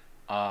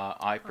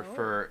 I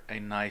prefer a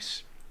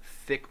nice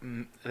thick.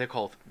 They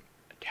call it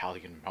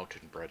Italian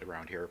mountain bread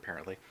around here.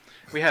 Apparently,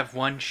 we have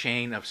one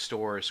chain of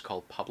stores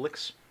called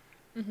Publix.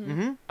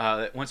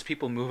 That once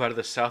people move out of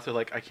the South, they're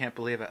like, I can't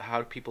believe it. How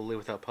do people live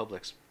without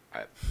Publix?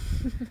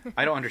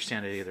 I don't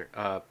understand it either.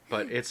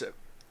 But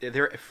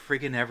they're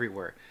friggin'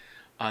 everywhere.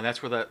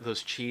 That's where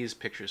those cheese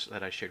pictures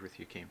that I shared with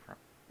you came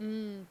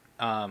from.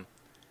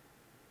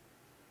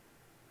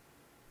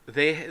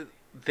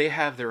 They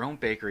have their own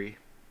bakery.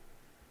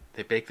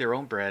 They bake their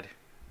own bread.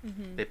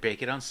 They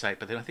bake it on site,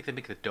 but they don't think they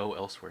make the dough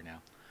elsewhere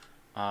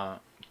now.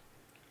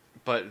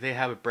 But they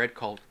have a bread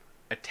called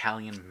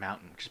Italian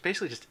Mountain, which is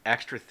basically just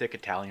extra thick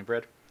Italian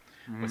bread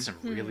with some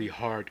really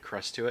hard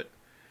crust to it.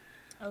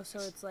 Oh, so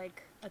it's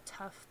like a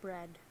tough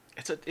bread.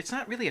 It's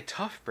not really a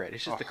tough bread.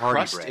 It's just A the hearty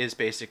crust bread. is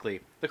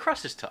basically the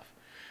crust is tough.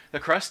 The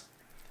crust,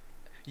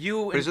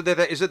 But is it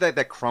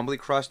that crumbly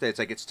crust that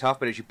it's tough,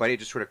 but as you bite it,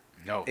 just sort of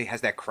no, it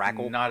has that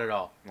crackle? not at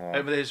all. Oh.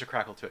 But there's a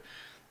crackle to it.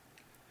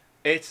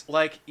 It's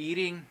like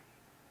eating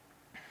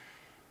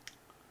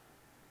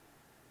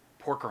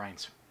pork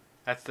rinds.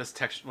 That's this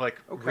texture, like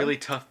Okay. really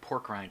tough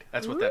pork rind.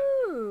 That's what that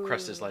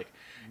crust is Ooh. like.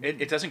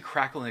 It doesn't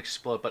crackle and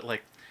explode, but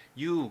like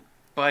you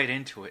bite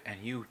into it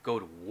and you go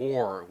to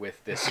war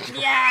with this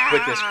Yeah!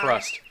 with this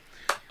crust.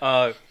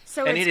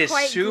 So and it's it is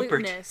quite super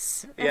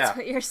glutinous. That's yeah.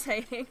 what you're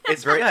saying.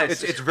 It's very yeah,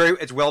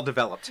 It's well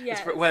developed.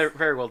 Yes. it's very,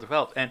 very well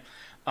developed, and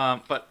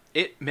but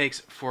it makes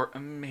for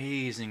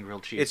amazing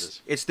grilled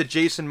cheeses. It's the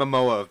Jason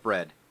Momoa of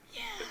bread.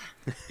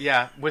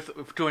 Yeah, with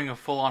doing a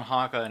full-on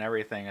honka and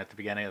everything at the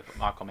beginning of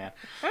Aquaman.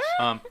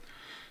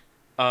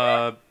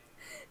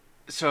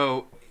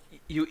 So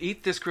you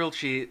eat this grilled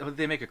cheese.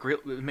 They make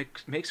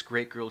makes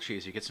great grilled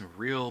cheese. You get some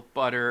real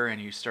butter, and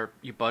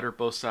you butter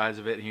both sides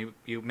of it, and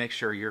you make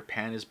sure your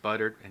pan is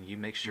buttered, and you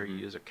make sure you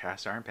use a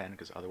cast iron pan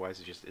because otherwise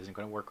it just isn't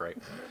going to work right.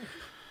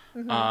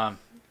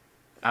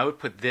 I would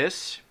put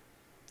this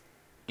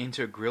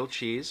into a grilled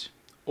cheese,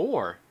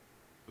 or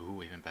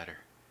even better.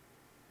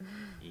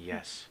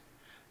 Yes.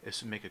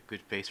 This would make a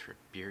good base for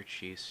beer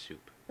cheese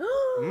soup.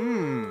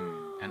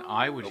 And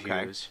I would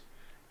Okay. use,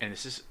 and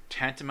this is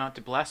tantamount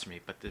to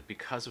blasphemy, but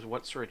because of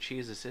what sort of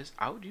cheese this is,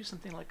 I would use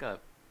something like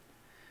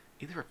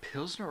either a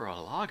Pilsner or a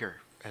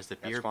lager as the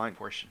beer fine.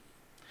 portion.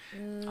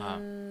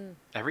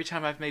 Every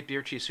time I've made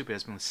beer cheese soup, it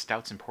has been with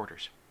stouts and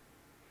porters.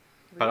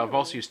 But I've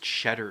also Really? used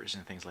cheddars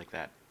and things like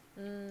that.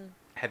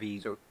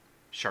 Heavy, So-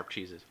 sharp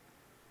cheeses.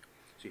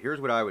 So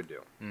here's what I would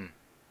do.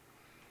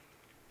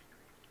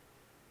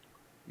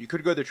 You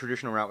could go the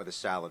traditional route with a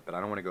salad, but I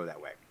don't want to go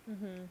that way.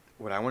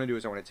 What I want to do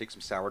is I want to take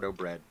some sourdough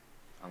bread.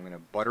 I'm going to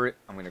butter it.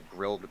 I'm going to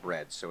grill the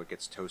bread so it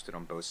gets toasted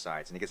on both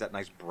sides. And it gets that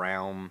nice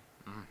brown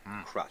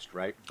crust,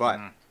 right? But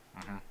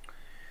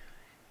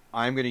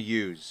I'm going to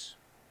use...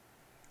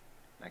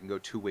 I can go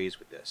two ways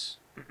with this.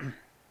 But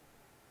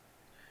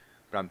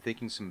I'm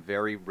thinking some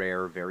very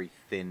rare, very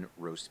thin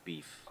roast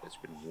beef that's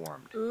been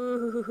warmed.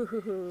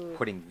 Ooh.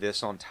 Putting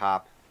this on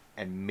top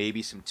and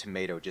maybe some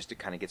tomato just to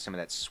kind of get some of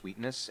that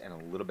sweetness and a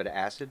little bit of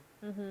acid.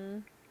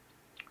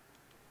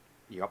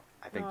 Yep,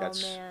 I think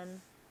that's...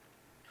 man.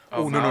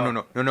 Oh,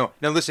 no.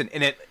 Now listen,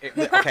 and okay, It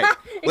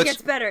let's...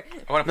 gets better.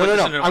 I want to No, put no, this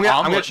no. in an I'm gonna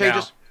omelet change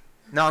now. this.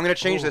 No, I'm gonna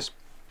change Ooh. this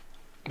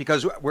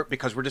because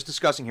we're just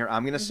discussing here.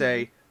 I'm gonna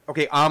say,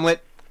 okay,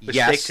 omelet. With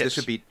yes, steak this tips.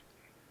 would be.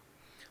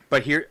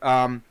 But here,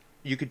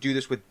 you could do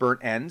this with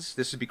burnt ends.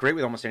 This would be great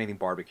with almost anything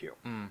barbecue.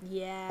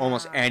 Yeah.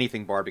 Almost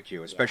anything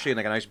barbecue, especially in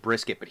like a nice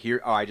brisket. But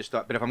here, I just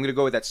thought. But if I'm gonna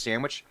go with that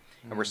sandwich,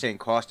 and we're saying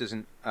cost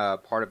isn't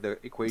part of the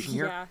equation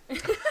here, Yeah.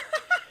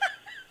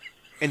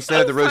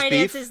 instead of the roast beef,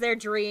 Finances their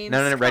dreams.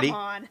 No, ready? Come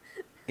on.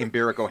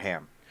 Iberico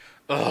ham.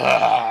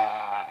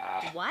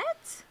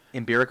 What?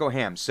 Iberico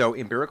ham. So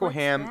Iberico What's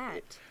ham.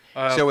 that?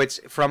 So it's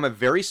from a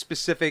very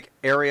specific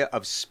area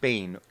of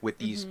Spain with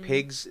these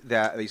pigs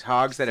these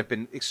hogs that have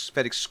been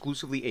fed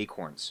exclusively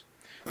acorns.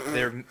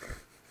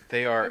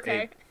 They are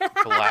Okay.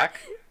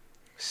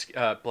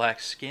 a black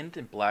skinned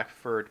and black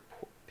furred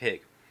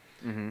pig,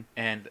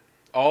 and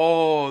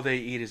all they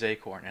eat is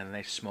acorn, and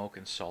they smoke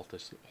and salt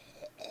this.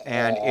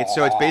 and it's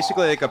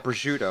basically like a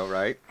prosciutto,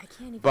 right? I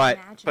can't even But-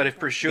 imagine. But if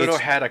that. prosciutto It's-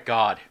 had a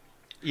god,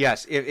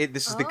 Yes,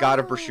 this is the god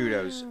of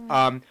prosciuttos.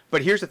 Oh.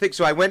 But here's the thing.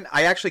 So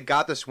I actually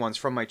got this once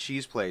from my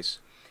cheese place,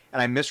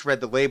 and I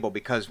misread the label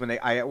because when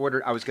I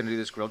ordered, I was going to do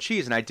this grilled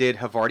cheese, and I did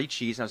Havarti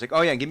cheese, and I was like,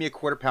 oh yeah, give me a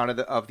quarter pound of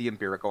the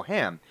Iberico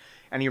ham,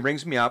 and he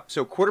rings me up.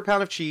 So quarter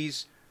pound of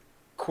cheese,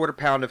 quarter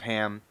pound of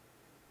ham,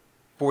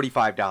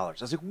 $45. I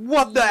was like,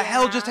 what the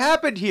hell just Yeah.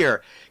 happened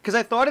here? Because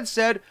I thought it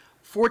said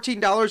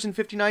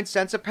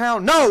 $14.59 a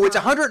pound. No, it's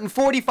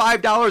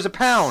 $145 a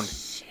pound.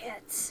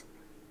 Shit.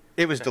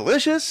 It was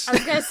delicious. I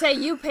was gonna say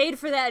you paid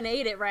for that and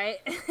ate it, right?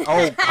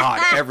 Oh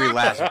God, every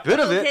last bit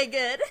of it. Okay,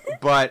 good.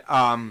 But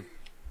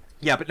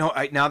yeah, but no.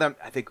 Now that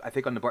I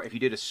think on the bar, if you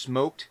did a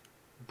smoked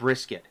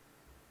brisket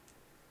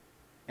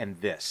and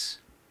this,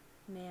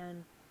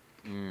 Man,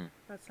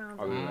 that sounds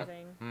Oh, yeah.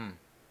 amazing. Mm.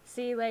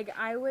 See, like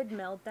I would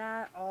melt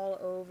that all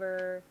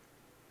over,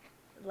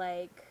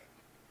 like.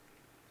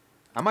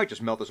 I might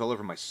just melt this all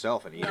over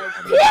myself and eat it.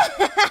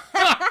 Like-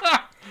 I mean,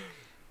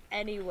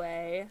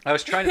 Anyway, I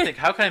was trying to think,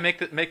 how can I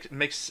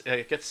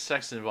get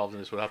sex involved in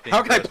this without being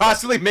how can I grossed out?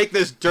 possibly make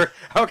this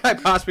How can I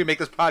possibly make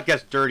this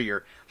podcast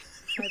dirtier?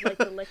 I'd like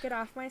to lick it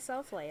off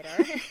myself later.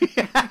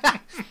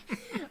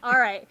 All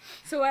right.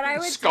 So what I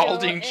would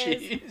Scalding do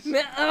cheese. Is,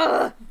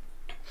 Ugh.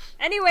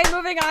 Anyway,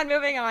 moving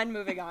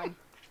on.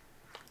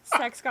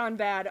 Sex gone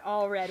bad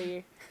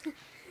already.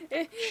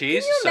 Cheese, Can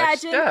you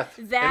sex, imagine death.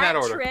 In that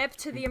order. trip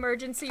to the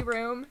emergency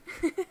room?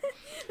 This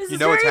You is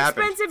know what's very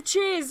happened. expensive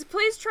cheese.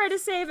 Please try to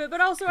save it,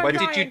 but also I'm What did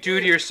you dying. do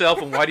to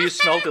yourself, and why do you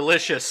smell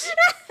delicious?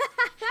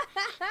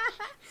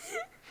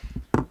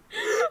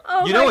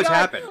 Oh You know my what's God.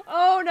 happened.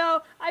 Oh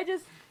no,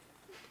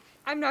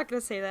 I'm not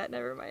gonna say that.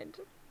 Never mind.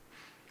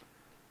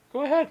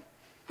 Go ahead.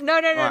 No.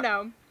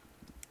 Alright.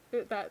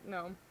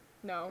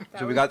 No. That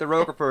So we was- got the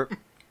Roquefort.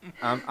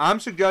 I'm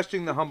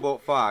suggesting the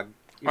Humboldt Fog.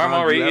 I'm Yvonne, do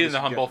already you have a eating the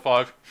suggestion? Humboldt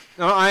Fog.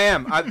 No, I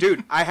am.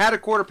 Dude, I had a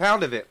quarter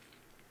pound of it.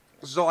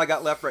 This is all I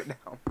got left right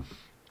now.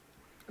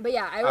 But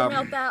yeah, I would Um,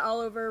 melt that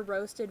all over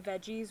roasted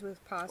veggies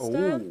with pasta,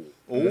 Oh,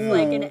 with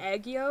like an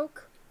egg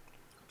yolk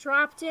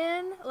dropped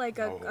in, like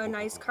a Oh.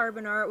 nice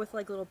carbonara with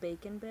like little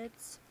bacon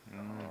bits.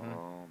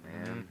 Oh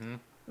man. Mm-hmm.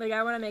 Like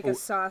I want to make Oh. a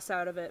sauce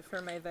out of it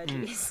for my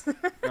veggies.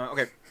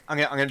 Okay, I'm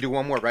gonna do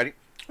one more. Ready?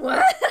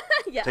 What?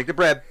 Yeah. Take the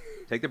bread,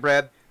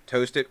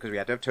 toast it because we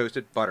have to have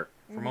toasted butter.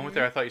 For a moment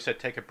there, I thought you said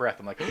take a breath.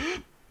 I'm like,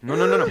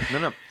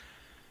 No.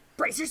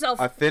 Brace yourself.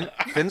 A thin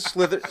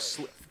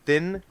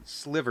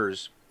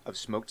slivers of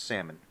smoked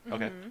salmon.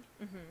 okay.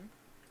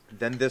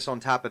 Then this on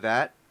top of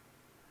that,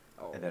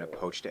 and then a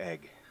poached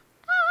egg.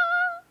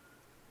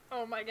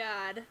 Oh my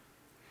god.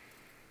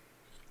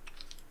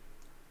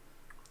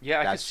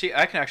 Yeah, That's-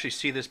 I can actually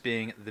see this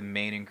being the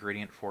main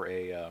ingredient for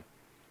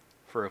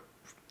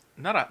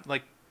not a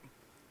like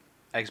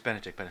eggs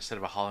Benedict, but instead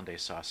of a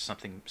hollandaise sauce, some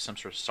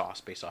sort of sauce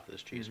based off of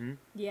this cheese. Mm-hmm.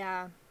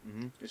 Yeah.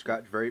 It's got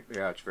it's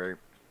very.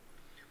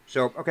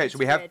 So okay, so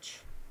we have. Rich.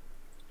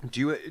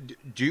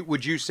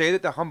 Would you say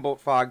that the Humboldt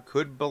Fog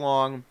could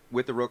belong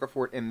with the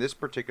Roquefort in this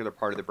particular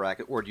part of the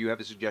bracket, or do you have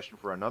a suggestion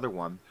for another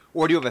one,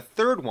 or do you have a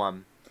third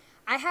one?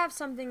 I have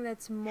something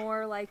that's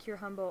more like your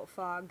Humboldt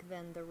Fog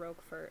than the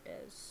Roquefort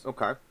is.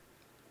 Okay.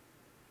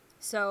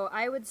 So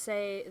I would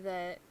say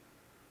that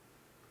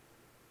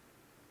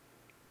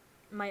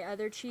my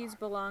other cheese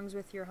belongs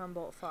with your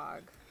Humboldt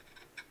Fog.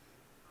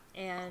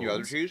 And Your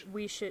other cheese?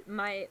 we should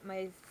my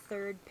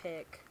third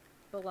pick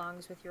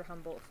belongs with your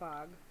Humboldt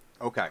Fog.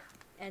 Okay.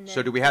 And So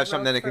then do we the have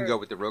something that can Roquefort- go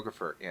with the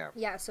Roquefort? Yeah.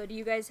 Yeah, so do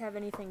you guys have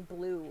anything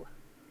blue?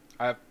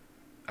 I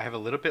have a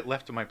little bit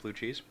left of my blue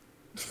cheese.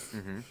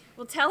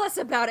 Well, tell us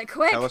about it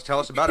quick. Tell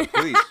us about it,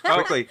 please,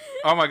 quickly.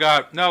 Oh my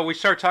god. No, we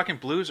started talking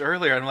blues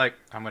earlier. I'm like,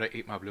 I'm going to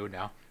eat my blue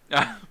now.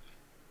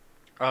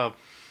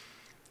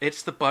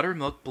 It's the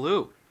buttermilk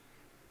blue.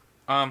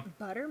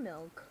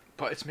 Buttermilk.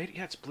 But it's made,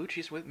 it's blue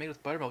cheese made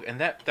with buttermilk. And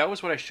that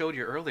was what I showed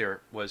you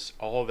earlier, was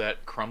all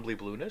that crumbly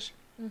blueness.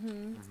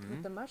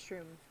 With the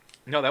mushroom.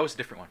 No, that was a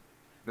different one.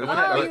 That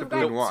Oh, was the you've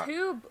Blue got Noir.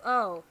 two.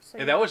 Oh, so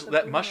Yeah, you that got was the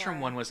that Blue mushroom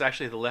Noir. one was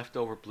actually the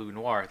leftover blue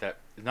noir. That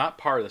not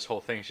part of this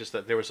whole thing. It's just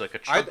that there was like a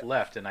chunk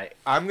left, and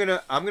I'm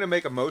gonna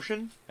make a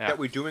motion Yeah. that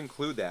we do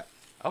include that.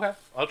 okay,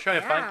 I'll try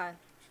and find. Yeah.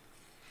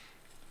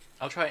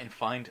 I'll try and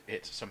find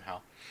it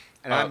somehow.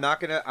 And Uh, I'm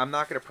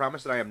not gonna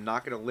promise that I am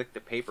not gonna lick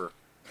the paper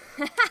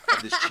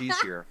of this cheese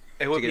here.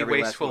 It to would get be every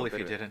last wasteful little if bit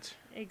you of it. didn't.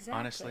 Exactly.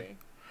 Honestly.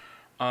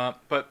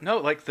 But no,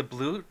 like the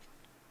blue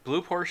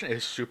portion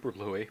is super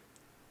bluey.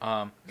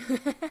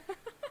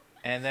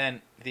 And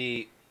then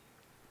the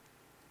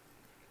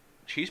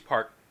cheese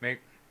part made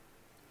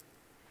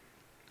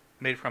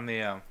from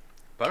the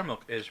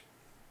buttermilk is.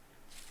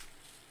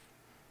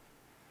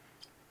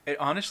 It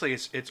honestly,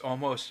 it's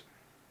almost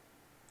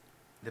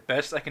the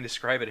best I can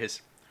describe it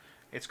is,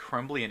 it's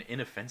crumbly and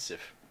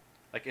inoffensive.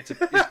 Like it's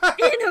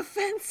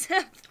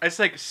Inoffensive. it's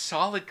like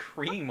solid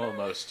cream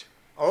almost.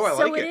 Oh, I so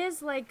like it it.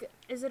 is like,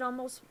 is it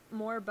almost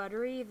more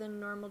buttery than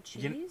normal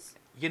cheese?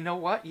 You know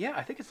what? Yeah,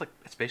 I think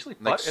it's basically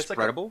Like butter. It's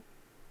spreadable.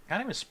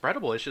 not even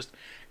spreadable.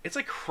 It's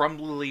like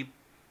crumbly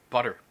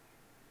butter.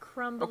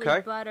 crumbly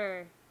Okay.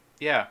 butter.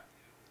 Yeah.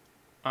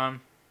 I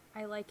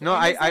like it. No,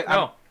 And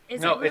No.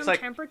 Is no, it room it's like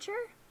temperature?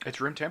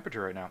 it's room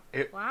temperature right now.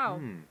 Wow.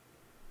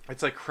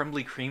 It's like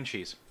crumbly cream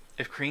cheese.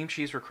 If cream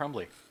cheese were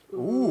crumbly.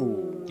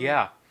 Ooh.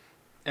 Yeah.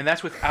 And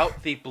that's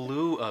without the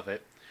blue of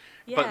it.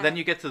 Yeah. But then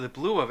you get to the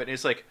blue of it, and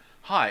it's like,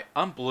 hi,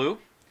 I'm blue,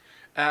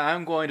 and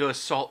I'm going to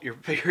assault your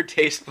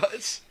taste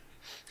buds.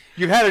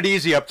 You've had it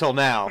easy up till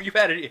now. You've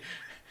had it.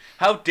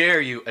 How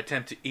dare you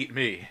attempt to eat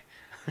me?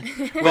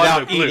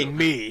 Without Buttermilk Blue. eating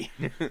me.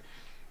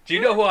 Do you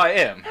know who I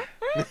am?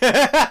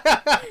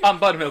 I'm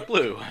Buttermilk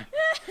Blue.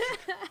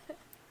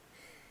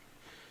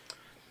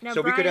 Now,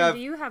 So we Brian, could have-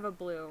 do you have a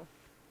blue?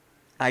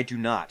 I do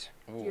not.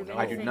 Do you have no.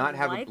 I do anything not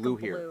have a like blue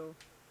here.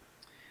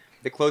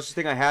 The closest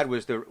thing I had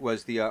was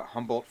the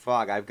Humboldt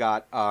Fog. I've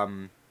got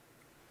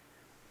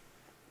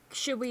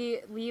Should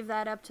we leave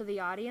that up to the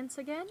audience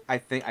again? I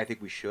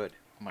think we should.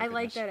 Oh my I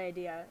like goodness. that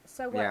idea.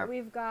 So what Yeah.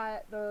 we've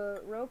got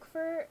the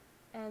Roquefort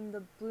and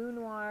the Blue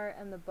Noir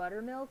and the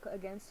Buttermilk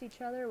against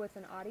each other with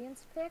an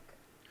audience pick.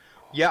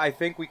 Yeah, I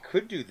think we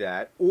could do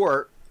that.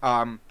 Or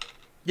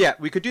yeah,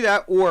 we could do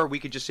that, or we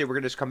could just say we're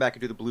gonna just come back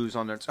and do the blues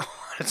on its own.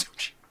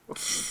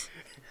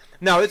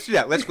 No, let's do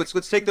that.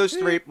 Let's take those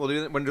three. We'll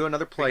do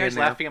another Are play you in guys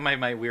there. laughing at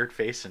my weird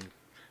face and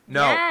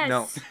No, Yes.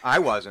 no, I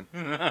wasn't.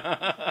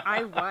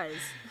 I was.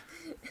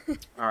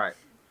 All right.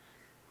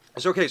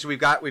 So okay, so we've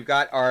got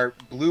our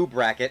blue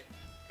bracket,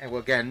 and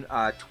we'll again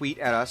tweet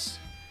at us,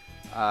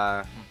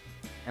 and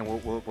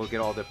we'll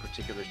get all the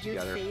particulars Your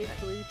together. fave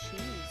blue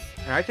cheese.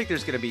 And I think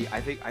there's gonna be I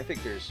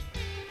think there's,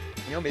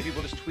 maybe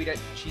we'll just tweet at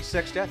Cheese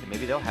Sex Death, and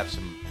maybe they'll have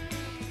some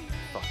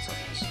thoughts on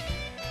this.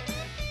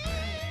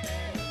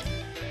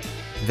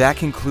 That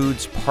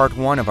concludes part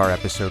 1 of our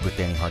episode with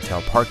Danny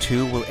Hartel. Part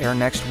 2 will air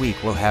next week.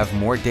 We'll have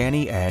more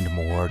Danny and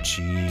more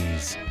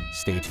cheese.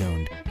 Stay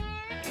tuned.